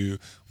can do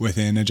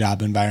within a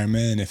job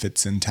environment if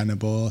it's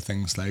untenable,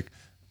 things like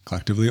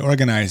collectively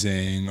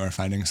organizing or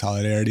finding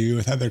solidarity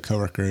with other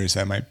coworkers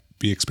that might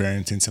be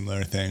experiencing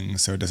similar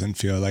things, so it doesn't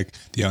feel like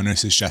the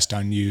onus is just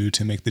on you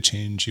to make the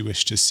change you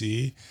wish to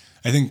see.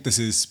 I think this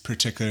is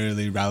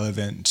particularly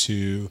relevant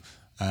to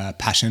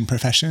passion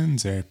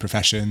professions, or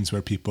professions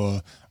where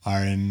people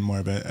are in more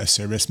of a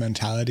service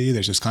mentality.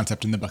 There's this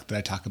concept in the book that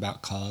I talk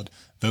about called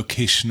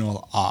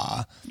vocational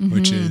awe,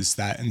 which is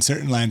that in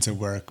certain lines of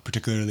work,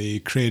 particularly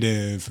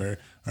creative or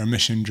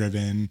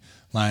mission-driven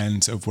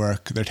lines of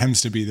work, there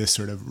tends to be this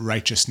sort of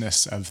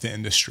righteousness of the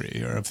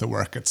industry or of the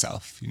work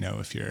itself.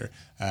 If you're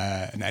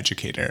an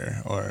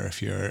educator or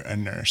if you're a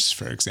nurse,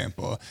 for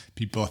example,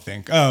 people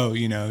think,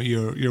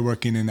 you're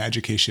working in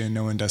education,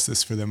 no one does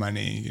this for the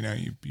money.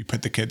 You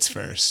put the kids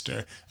first,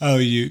 or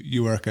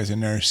you work as a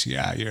nurse,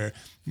 you're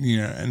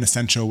an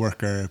essential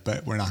worker,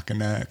 but we're not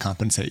going to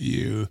compensate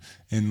you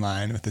in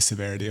line with the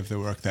severity of the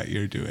work that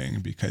you're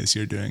doing because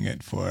you're doing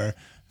it for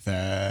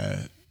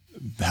the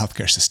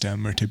healthcare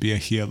system or to be a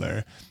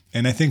healer.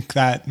 And I think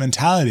that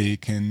mentality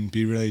can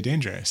be really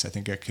dangerous. I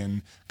think it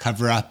can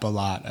cover up a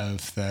lot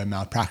of the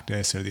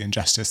malpractice or the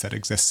injustice that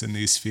exists in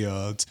these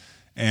fields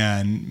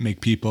and make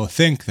people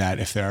think that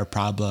if there are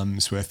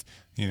problems with,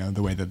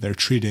 the way that they're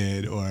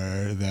treated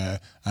or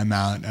the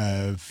amount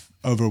of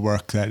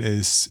overwork that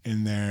is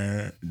in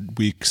their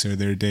weeks or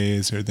their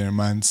days or their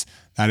months,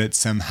 that it's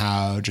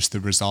somehow just the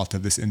result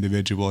of this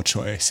individual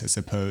choice as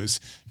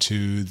opposed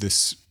to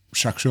this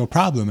structural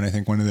problem. And I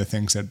think one of the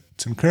things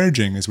that's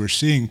encouraging is we're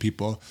seeing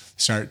people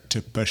start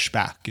to push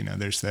back.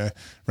 There's the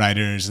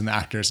writers and the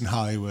actors in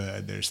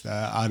Hollywood, there's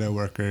the auto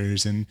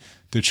workers in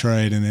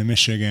Detroit and in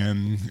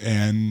Michigan,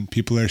 and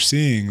people are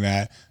seeing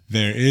that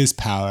there is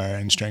power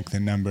and strength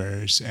in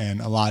numbers.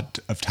 And a lot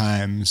of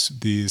times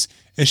these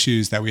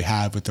issues that we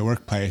have with the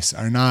workplace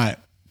are not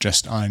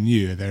just on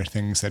you. They're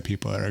things that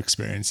people are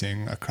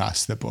experiencing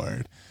across the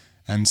board.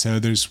 And so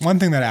there's one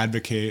thing that I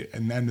advocate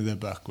in the end of the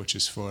book, which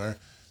is for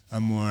a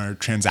more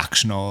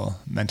transactional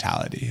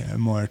mentality, a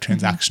more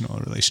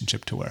transactional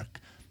relationship to work,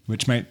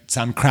 which might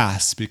sound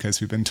crass because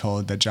we've been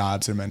told that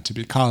jobs are meant to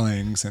be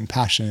callings and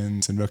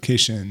passions and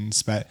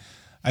vocations. But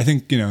I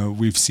think,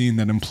 we've seen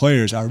that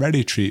employers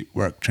already treat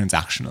work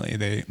transactionally.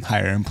 They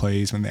hire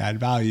employees when they add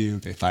value,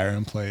 they fire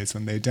employees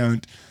when they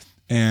don't.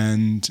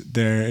 And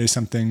there is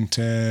something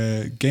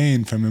to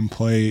gain from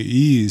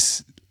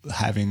employees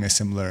having a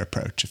similar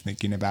approach of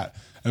thinking about,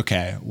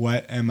 okay,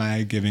 what am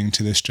I giving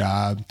to this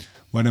job?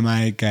 What am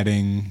I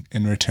getting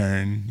in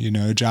return?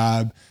 A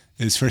job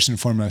is first and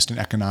foremost an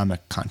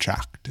economic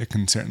contract. It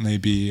can certainly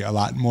be a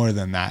lot more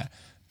than that.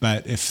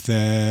 But if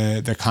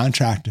the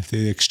contract, if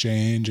the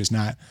exchange is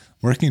not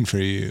working for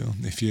you,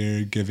 if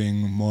you're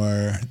giving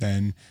more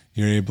than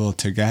you're able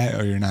to get,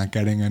 or you're not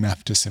getting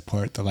enough to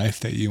support the life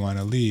that you want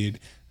to lead,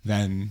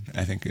 then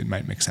I think it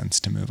might make sense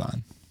to move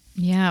on.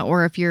 Yeah.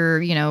 Or if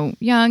you're,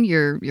 young,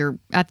 you're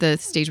at the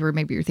stage where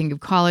maybe you're thinking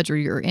of college or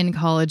you're in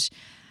college.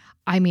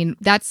 I mean,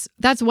 that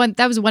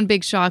was one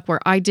big shock where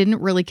I didn't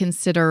really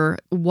consider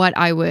what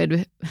I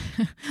would,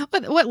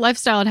 what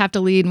lifestyle I'd have to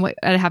lead and what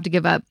I'd have to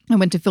give up. I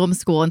went to film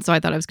school, and so I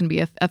thought I was going to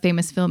be a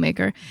famous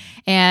filmmaker.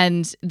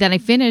 And then I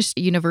finished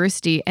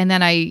university, and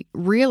then I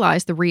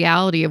realized the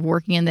reality of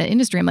working in the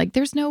industry. I'm like,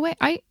 there's no way.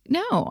 I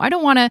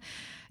don't want to,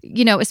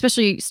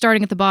 especially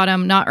starting at the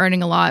bottom, not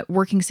earning a lot,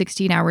 working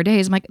 16-hour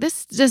days. I'm like,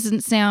 this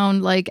doesn't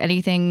sound like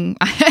anything.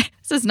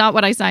 This is not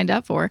what I signed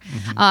up for.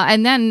 Mm-hmm.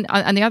 And then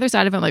on the other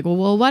side of it, I'm like,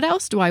 well, what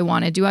else do I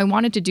want to do? I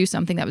wanted to do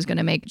something that was going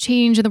to make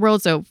change in the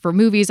world. So for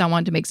movies, I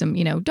wanted to make some,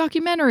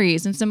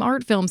 documentaries and some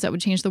art films that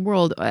would change the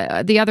world.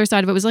 The other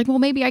side of it was like, well,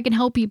 maybe I can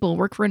help people,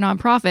 work for a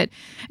nonprofit.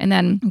 And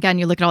then again,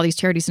 you look at all these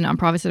charities and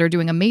nonprofits that are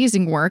doing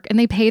amazing work, and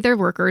they pay their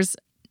workers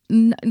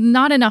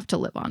not enough to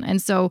live on.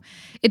 And so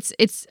it's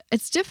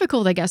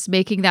difficult, I guess,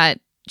 making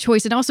that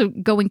choice, and also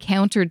going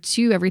counter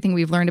to everything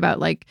we've learned about,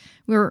 like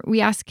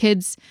we ask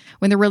kids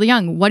when they're really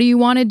young, what do you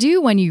want to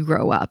do when you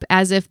grow up?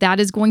 As if that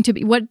is going to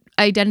be, what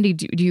identity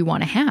do you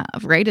want to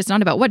have, right? It's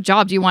not about what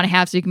job do you want to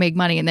have so you can make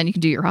money and then you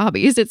can do your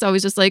hobbies. It's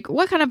always just like,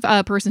 what kind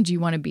of person do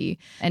you want to be?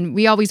 And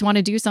we always want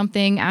to do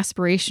something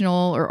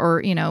aspirational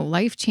or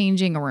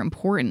life-changing or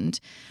important.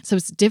 So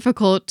it's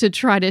difficult to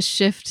try to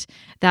shift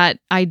that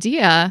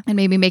idea and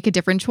maybe make a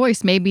different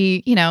choice.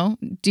 Maybe,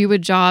 do a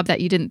job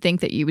that you didn't think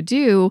that you would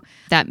do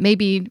that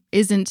maybe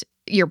isn't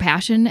your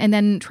passion, and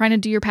then trying to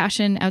do your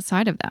passion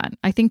outside of that.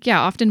 I think,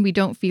 often we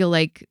don't feel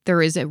like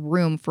there is a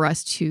room for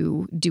us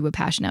to do a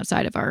passion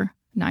outside of our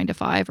 9 to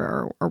 5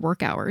 or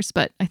work hours.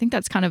 But I think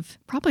that's kind of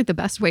probably the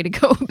best way to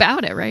go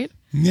about it, right?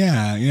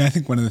 Yeah. I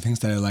think one of the things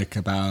that I like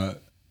about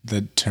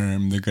the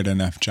term the good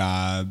enough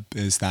job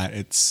is that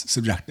it's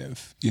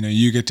subjective.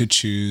 You get to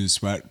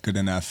choose what good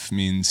enough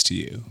means to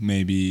you.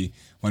 Maybe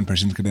one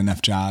person's good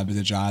enough job is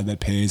a job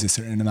that pays a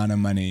certain amount of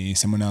money.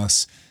 Someone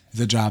else is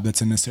a job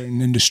that's in a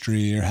certain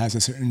industry or has a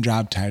certain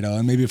job title.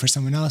 And maybe for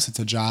someone else, it's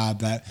a job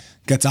that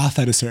gets off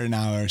at a certain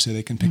hour so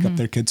they can pick up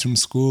their kids from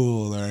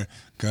school or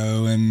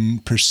go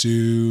and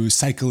pursue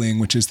cycling,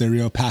 which is their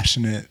real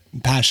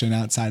passion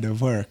outside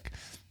of work.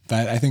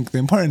 But I think the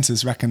importance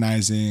is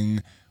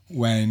recognizing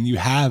when you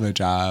have a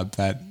job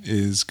that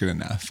is good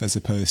enough, as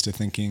opposed to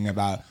thinking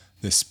about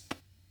this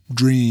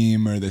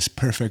dream or this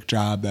perfect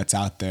job that's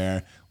out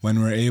there. When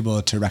we're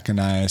able to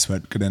recognize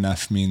what good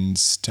enough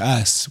means to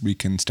us, we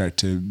can start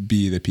to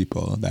be the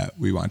people that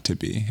we want to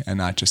be and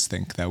not just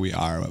think that we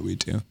are what we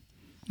do.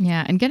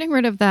 Yeah. And getting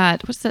rid of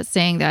that, what's that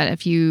saying that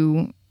if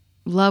you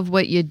love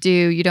what you do,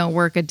 you don't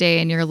work a day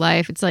in your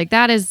life? It's like,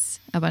 that is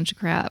a bunch of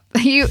crap.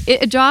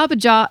 A job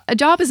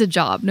is a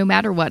job, no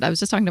matter what. I was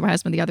just talking to my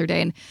husband the other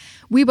day, and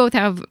we both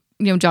have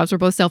jobs. We're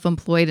both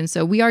self-employed, and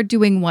so we are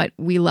doing what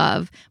we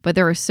love. But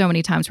there are so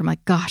many times where I'm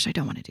like, gosh, I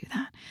don't want to do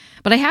that,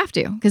 but I have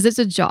to, because it's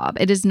a job.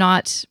 It is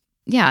not.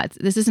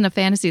 This isn't a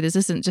fantasy. This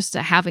isn't just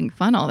having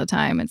fun all the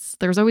time.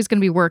 There's always going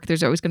to be work.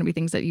 There's always going to be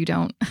things that you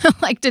don't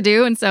like to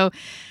do. And so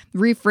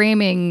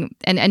reframing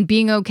and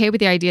being okay with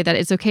the idea that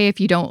it's okay if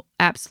you don't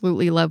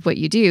absolutely love what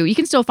you do. You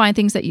can still find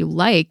things that you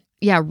like.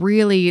 Yeah,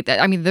 really.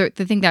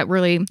 The thing that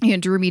really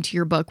drew me to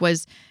your book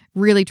was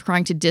really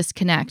trying to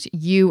disconnect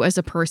you as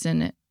a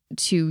person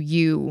to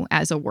you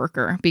as a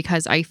worker,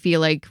 because I feel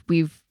like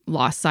we've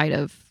lost sight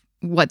of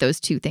what those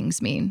two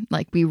things mean.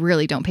 Like, we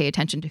really don't pay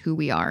attention to who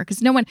we are,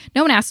 because no one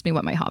asks me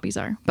what my hobbies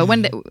are. But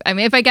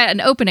if I get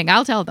an opening,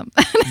 I'll tell them.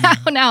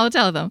 now I'll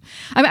tell them.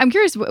 I'm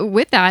curious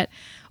with that.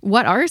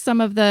 What are some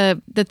of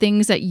the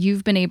things that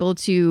you've been able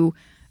to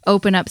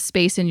open up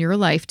space in your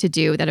life to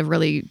do that have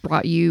really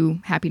brought you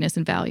happiness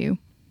and value?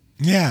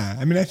 Yeah.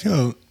 I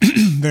feel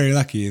very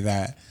lucky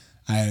that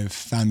I've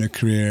found a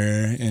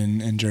career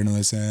in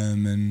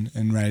journalism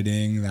and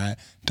writing that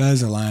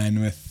does align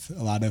with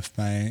a lot of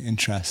my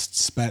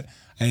interests, but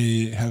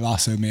I have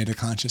also made a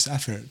conscious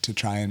effort to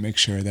try and make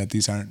sure that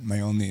these aren't my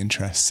only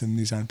interests and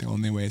these aren't the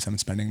only ways I'm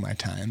spending my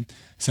time.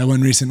 So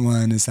one recent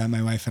one is that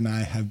my wife and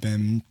I have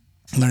been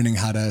learning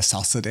how to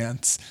salsa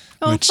dance,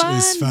 which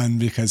is fun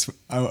because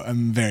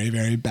I'm very,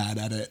 very bad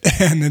at it.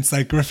 And it's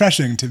like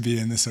refreshing to be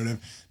in this sort of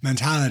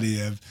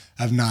mentality of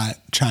not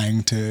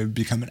trying to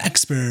become an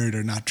expert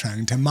or not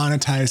trying to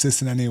monetize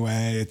this in any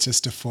way. It's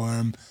just a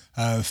form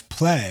of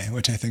play,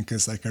 which I think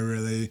is like a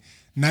really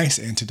nice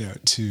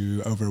antidote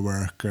to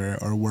overwork or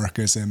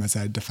workism, as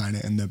I define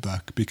it in the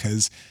book,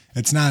 because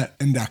it's not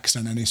indexed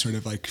on any sort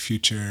of like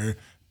future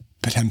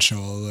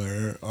potential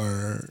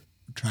or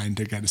trying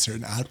to get a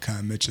certain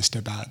outcome. It's just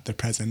about the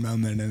present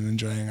moment and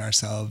enjoying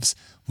ourselves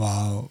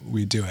while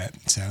we do it.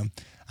 So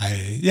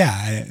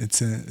it's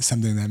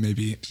something that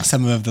maybe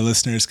some of the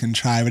listeners can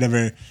try,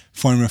 whatever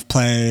form of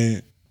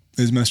play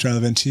is most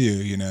relevant to you.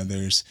 You know,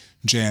 there's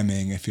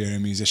jamming if you're a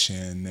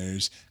musician,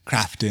 there's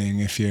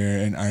crafting if you're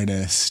an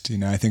artist. You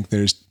know, I think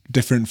there's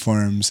different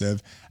forms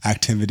of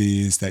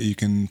activities that you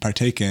can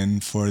partake in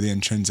for the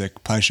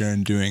intrinsic pleasure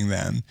in doing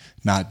them,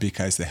 not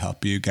because they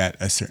help you get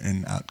a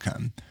certain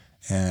outcome.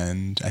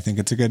 And I think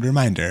it's a good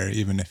reminder,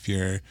 even if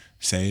you're,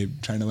 say,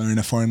 trying to learn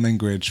a foreign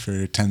language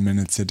for 10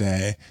 minutes a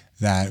day,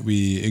 that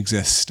we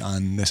exist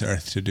on this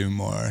earth to do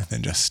more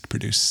than just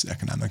produce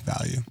economic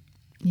value.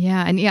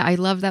 Yeah. And I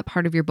love that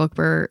part of your book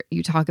where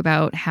you talk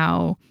about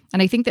how,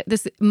 and I think that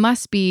this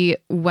must be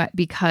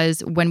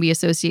because when we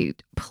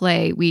associate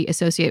play, we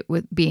associate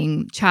with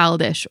being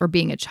childish or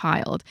being a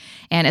child.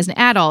 And as an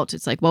adult,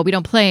 it's like, well, we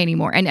don't play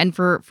anymore. And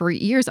for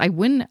years, I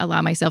wouldn't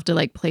allow myself to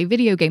like play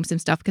video games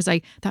and stuff because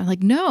I thought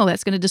like, no,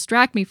 that's going to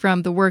distract me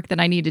from the work that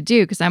I need to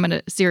do because I'm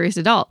a serious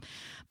adult.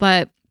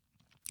 But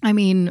I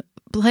mean,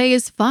 play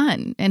is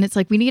fun. And it's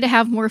like, we need to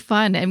have more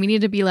fun and we need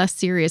to be less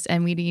serious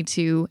and we need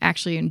to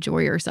actually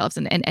enjoy ourselves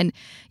and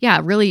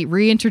really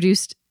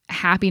reintroduce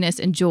happiness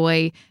and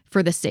joy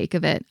for the sake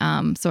of it.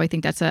 So I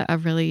think that's a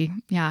really,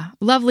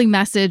 lovely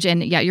message.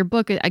 And your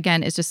book,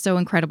 again, is just so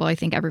incredible. I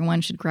think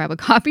everyone should grab a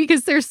copy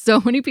because there's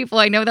so many people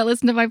I know that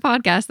listen to my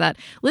podcast that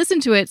listen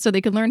to it so they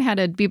can learn how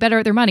to be better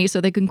at their money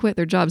so they can quit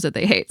their jobs that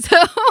they hate. So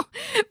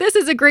this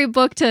is a great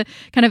book to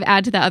kind of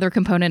add to that other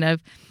component of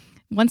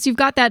once you've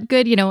got that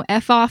good,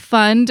 F-off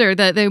fund or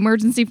the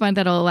emergency fund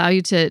that'll allow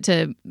you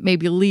to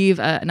maybe leave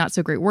a not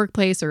so great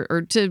workplace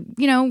or to,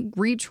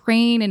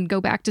 retrain and go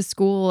back to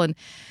school and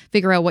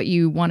figure out what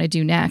you want to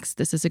do next.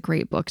 This is a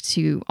great book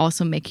to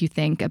also make you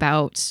think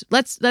about,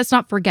 let's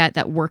not forget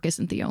that work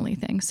isn't the only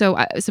thing. So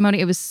Simone,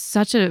 it was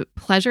such a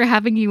pleasure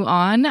having you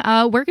on.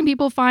 Where can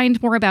people find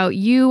more about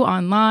you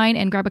online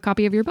and grab a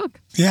copy of your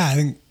book? Yeah, I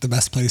think the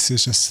best place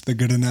is just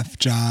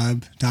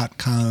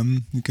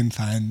thegoodenough.com. You can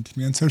find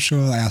me on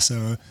social. I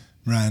also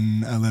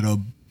run a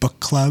little book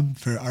club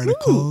for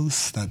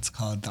articles. Ooh. That's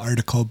called the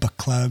Article Book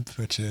Club,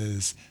 which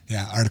is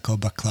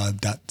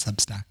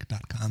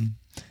articlebookclub.substack.com.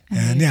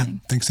 Amazing.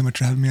 And thanks so much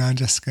for having me on,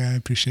 Jessica. I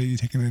appreciate you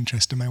taking an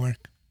interest in my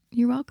work.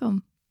 You're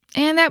welcome.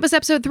 And that was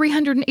episode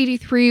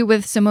 383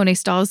 with Simone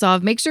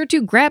Stolzoff. Make sure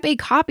to grab a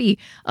copy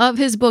of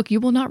his book. You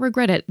will not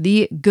regret it.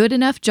 The Good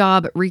Enough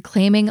Job,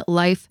 Reclaiming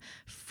Life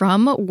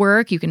from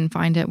Work. You can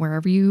find it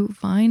wherever you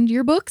find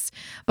your books.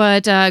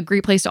 But a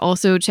great place to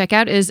also check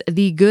out is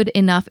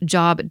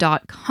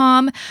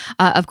thegoodenoughjob.com.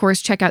 Of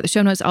course, check out the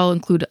show notes. I'll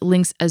include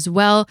links as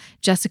well.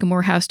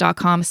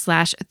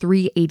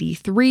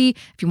 JessicaMorehouse.com/383.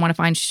 If you want to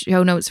find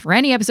show notes for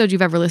any episode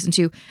you've ever listened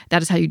to,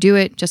 that is how you do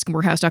it.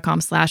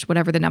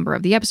 JessicaMorehouse.com/whatever the number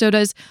of the episode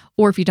is.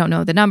 Or if you don't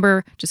know the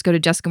number, just go to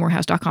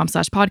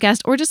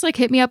JessicaMorehouse.com/podcast or just like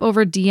hit me up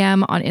over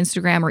DM on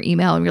Instagram or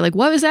email and you're like,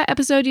 what was that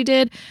episode you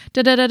did?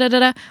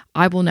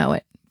 I will know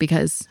it,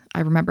 because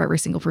I remember every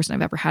single person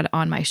I've ever had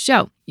on my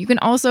show. You can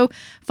also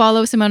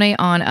follow Simone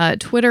on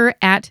Twitter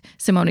at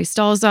Simone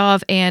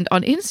Stolzoff and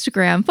on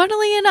Instagram,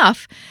 funnily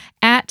enough,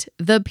 at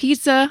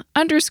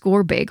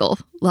 @thepizza_bagel.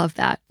 Love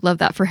that. Love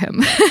that for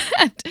him.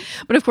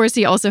 But of course,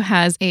 he also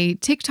has a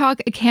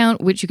TikTok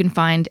account, which you can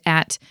find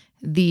at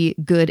The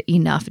Good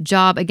Enough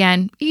Job.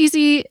 Again,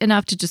 easy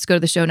enough to just go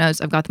to the show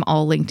notes. I've got them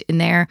all linked in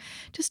there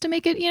just to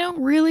make it,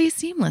 really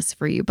seamless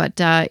for you.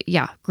 But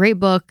great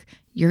book.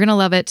 You're going to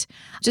love it.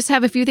 Just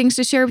have a few things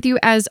to share with you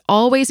as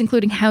always,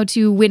 including how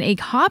to win a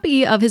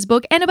copy of his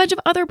book and a bunch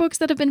of other books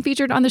that have been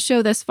featured on the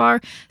show thus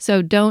far.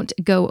 So don't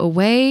go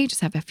away.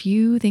 Just have a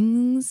few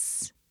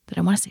things that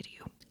I want to say to you.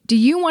 Do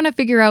you want to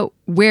figure out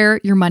where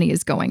your money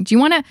is going? Do you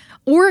want to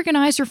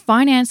organize your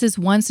finances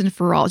once and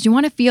for all? Do you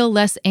want to feel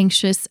less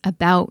anxious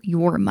about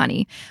your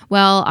money?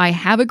 Well, I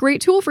have a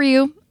great tool for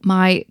you.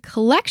 My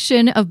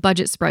collection of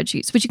budget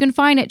spreadsheets, which you can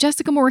find at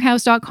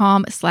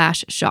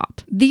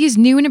jessicamorehouse.com/shop. These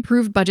new and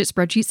improved budget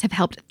spreadsheets have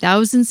helped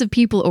thousands of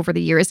people over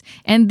the years,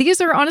 and these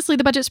are honestly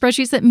the budget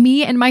spreadsheets that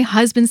me and my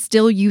husband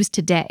still use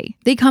today.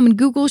 They come in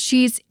Google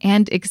Sheets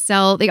and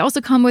Excel. They also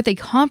come with a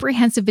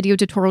comprehensive video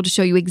tutorial to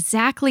show you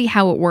exactly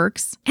how it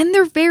works, and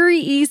they're very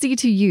easy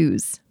to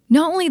use.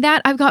 Not only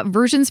that, I've got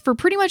versions for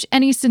pretty much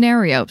any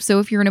scenario.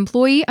 So if you're an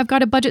employee, I've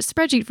got a budget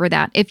spreadsheet for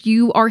that. If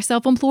you are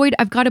self-employed,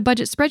 I've got a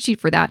budget spreadsheet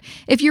for that.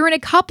 If you're in a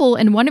couple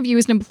and one of you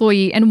is an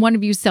employee and one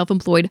of you is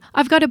self-employed,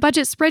 I've got a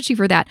budget spreadsheet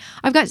for that.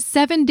 I've got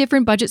 7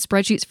 different budget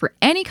spreadsheets for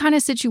any kind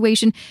of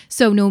situation.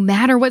 So no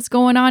matter what's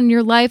going on in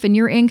your life and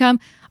your income,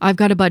 I've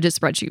got a budget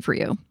spreadsheet for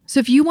you. So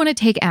if you want to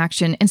take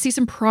action and see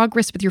some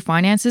progress with your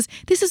finances,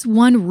 this is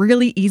one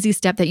really easy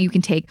step that you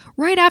can take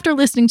right after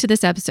listening to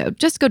this episode.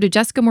 Just go to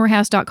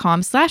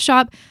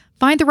jessicamorehouse.com/shop,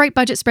 find the right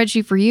budget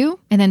spreadsheet for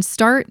you, and then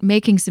start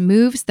making some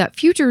moves that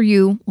future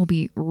you will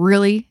be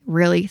really,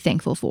 really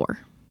thankful for.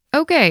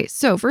 Okay,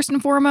 so first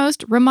and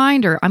foremost,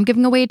 reminder, I'm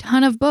giving away a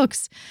ton of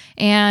books,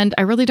 and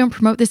I really don't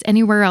promote this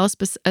anywhere else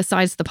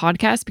besides the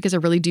podcast because I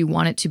really do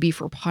want it to be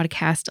for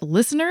podcast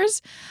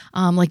listeners.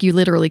 Like you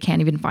literally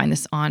can't even find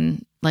this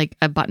on like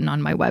a button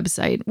on my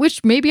website,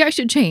 which maybe I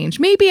should change.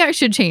 Maybe I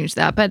should change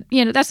that, but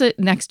that's a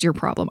next year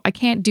problem. I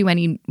can't do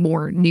any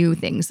more new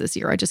things this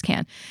year. I just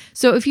can't.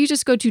 So if you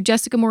just go to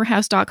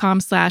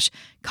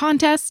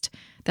jessicamorehouse.com/contest,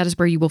 that is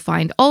where you will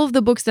find all of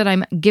the books that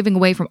I'm giving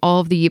away from all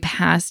of the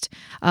past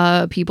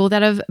people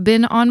that have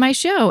been on my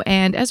show.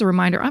 And as a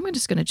reminder, I'm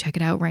just going to check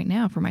it out right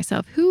now for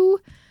myself.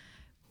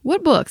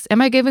 What books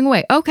am I giving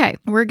away? Okay,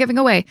 we're giving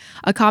away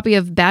a copy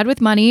of Bad with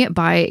Money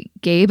by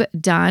Gabe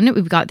Dunn.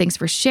 We've got Thanks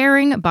for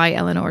Sharing by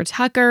Eleanor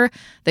Tucker,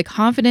 The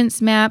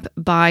Confidence Map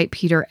by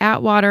Peter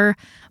Atwater,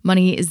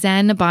 Money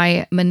Zen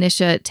by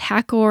Manisha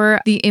Thakur,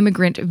 The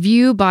Immigrant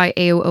View by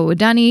Ao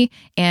Owodunni,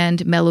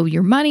 and Mellow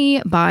Your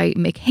Money by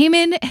Mick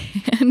Heyman,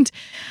 and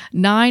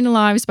 9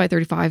 Lives by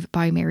 35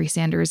 by Mary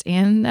Sanders,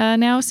 and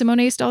now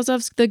Simone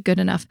Stolzoff's The Good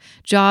Enough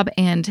Job.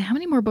 And how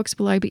many more books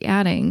will I be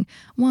adding?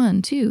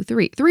 1, 2,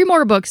 3. 3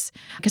 more books,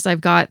 because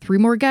I've got 3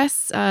 more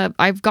guests.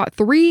 I've got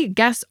 3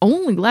 guests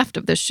only left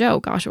of this show.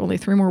 Gosh, only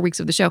 3 more weeks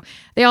of the show.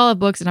 They all have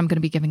books, and I'm going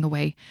to be giving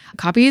away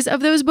copies of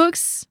those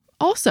books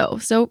also.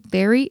 So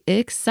very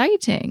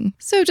exciting.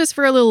 So just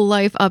for a little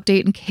life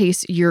update, in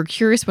case you're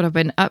curious what I've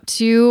been up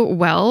to,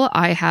 well,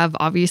 I have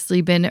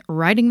obviously been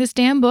writing this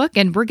damn book,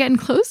 and we're getting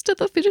close to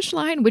the finish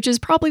line, which is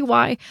probably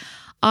why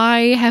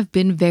I have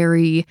been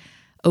very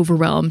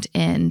overwhelmed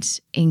and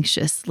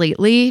anxious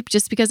lately,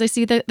 just because I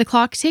see the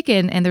clock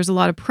ticking and there's a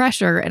lot of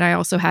pressure. And I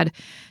also had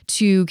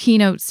 2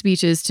 keynote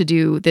speeches to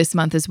do this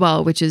month as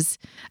well, which is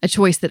a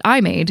choice that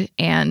I made.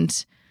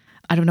 And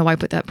I don't know why I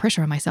put that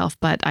pressure on myself,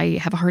 but I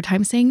have a hard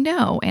time saying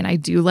no. And I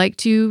do like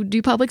to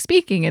do public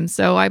speaking. And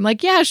so I'm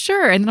like, yeah,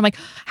 sure. And then I'm like,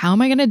 how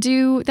am I going to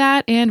do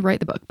that and write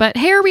the book? But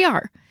here we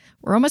are.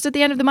 We're almost at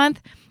the end of the month.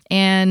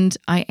 And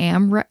I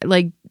am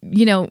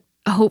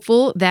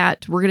hopeful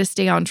that we're going to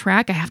stay on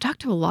track. I have talked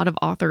to a lot of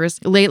authors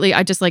lately.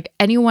 I just like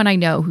anyone I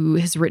know who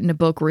has written a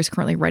book or is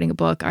currently writing a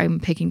book,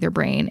 I'm picking their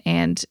brain.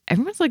 And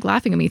everyone's like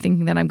laughing at me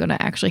thinking that I'm going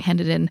to actually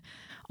hand it in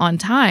on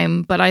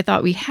time. But I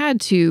thought we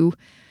had to.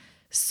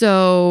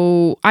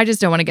 So I just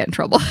don't want to get in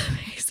trouble,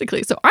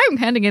 basically. So I'm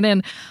handing it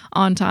in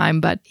on time.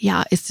 But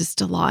yeah, it's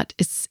just a lot.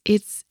 It's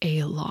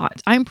a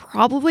lot. I'm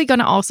probably going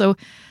to also,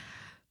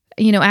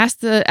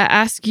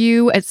 ask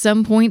you at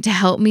some point to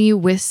help me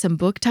with some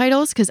book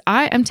titles, because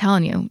I am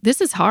telling you,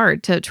 this is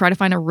hard to try to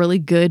find a really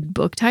good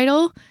book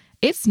title.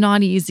 It's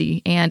not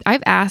easy. And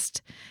I've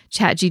asked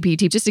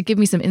ChatGPT just to give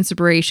me some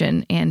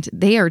inspiration, and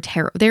they are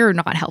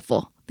not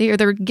helpful.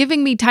 They're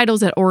giving me titles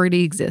that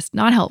already exist,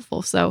 not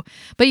helpful. So,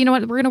 but you know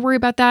what? We're going to worry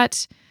about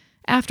that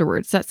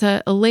afterwards. That's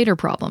a later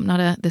problem,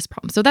 not this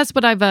problem. So that's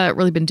what I've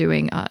really been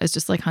doing is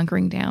just like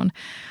hunkering down,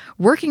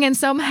 working, and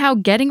somehow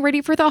getting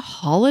ready for the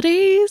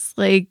holidays.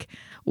 Like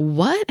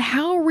what?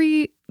 How are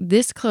we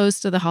this close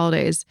to the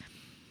holidays?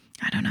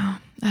 I don't know.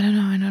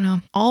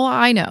 All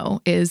I know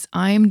is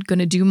I'm going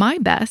to do my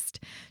best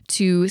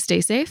to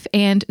stay safe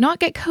and not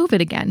get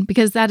COVID again,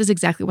 because that is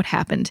exactly what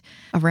happened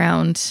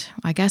around,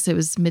 I guess it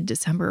was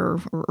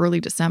mid-December or early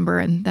December.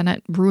 And then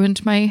it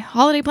ruined my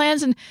holiday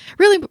plans and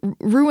really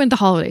ruined the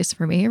holidays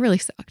for me. It really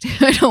sucked.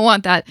 I don't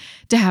want that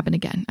to happen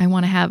again. I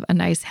want to have a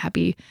nice,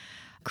 happy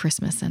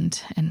Christmas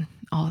and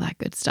all that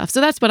good stuff.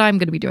 So that's what I'm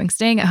going to be doing,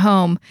 staying at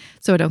home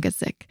so I don't get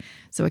sick,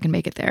 so I can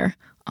make it there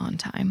on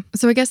time.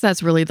 So I guess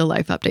that's really the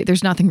life update.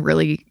 There's nothing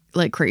really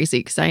like crazy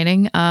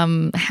exciting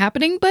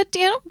happening, but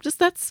just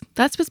that's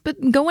what's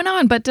been going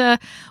on. But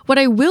what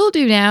I will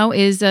do now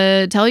is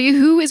tell you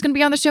who is going to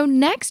be on the show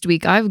next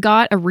week. I've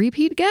got a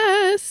repeat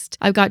guest.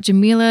 I've got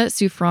Jamila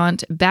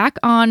Souffrant back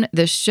on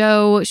the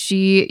show.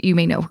 You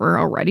may know her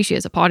already. She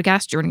has a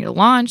podcast, Journey to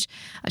Launch.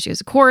 She has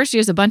a course. She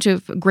has a bunch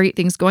of great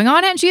things going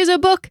on, and she has a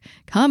book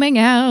coming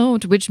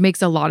out, which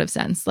makes a lot of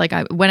sense. Like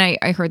when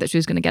I heard that she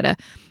was going to get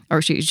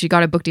she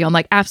got a book deal, I'm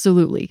like,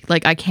 absolutely.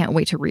 Like, I can't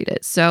wait to read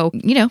it. So,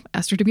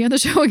 asked her to be on the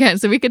show again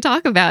so we could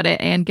talk about it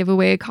and give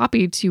away a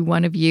copy to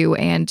one of you.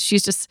 And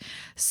she's just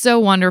so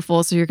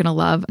wonderful. So you're going to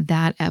love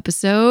that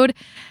episode.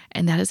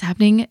 And that is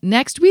happening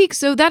next week.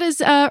 So that is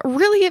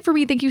really it for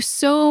me. Thank you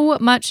so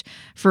much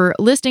for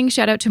listening.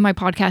 Shout out to my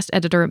podcast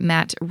editor,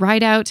 Matt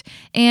Rideout.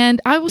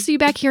 And I will see you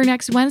back here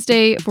next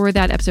Wednesday for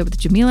that episode with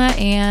Jamila.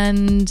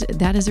 And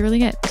that is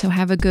really it. So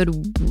have a good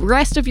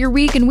rest of your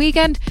week and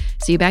weekend.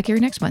 See you back here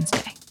next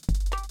Wednesday.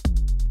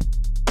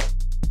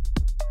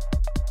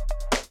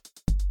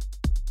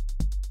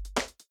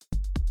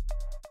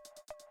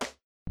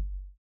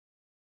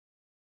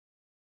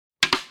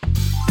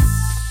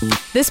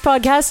 This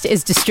podcast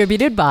is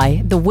distributed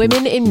by the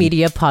Women in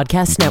Media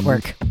Podcast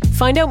Network.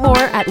 Find out more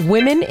at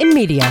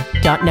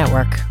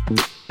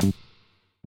womeninmedia.network.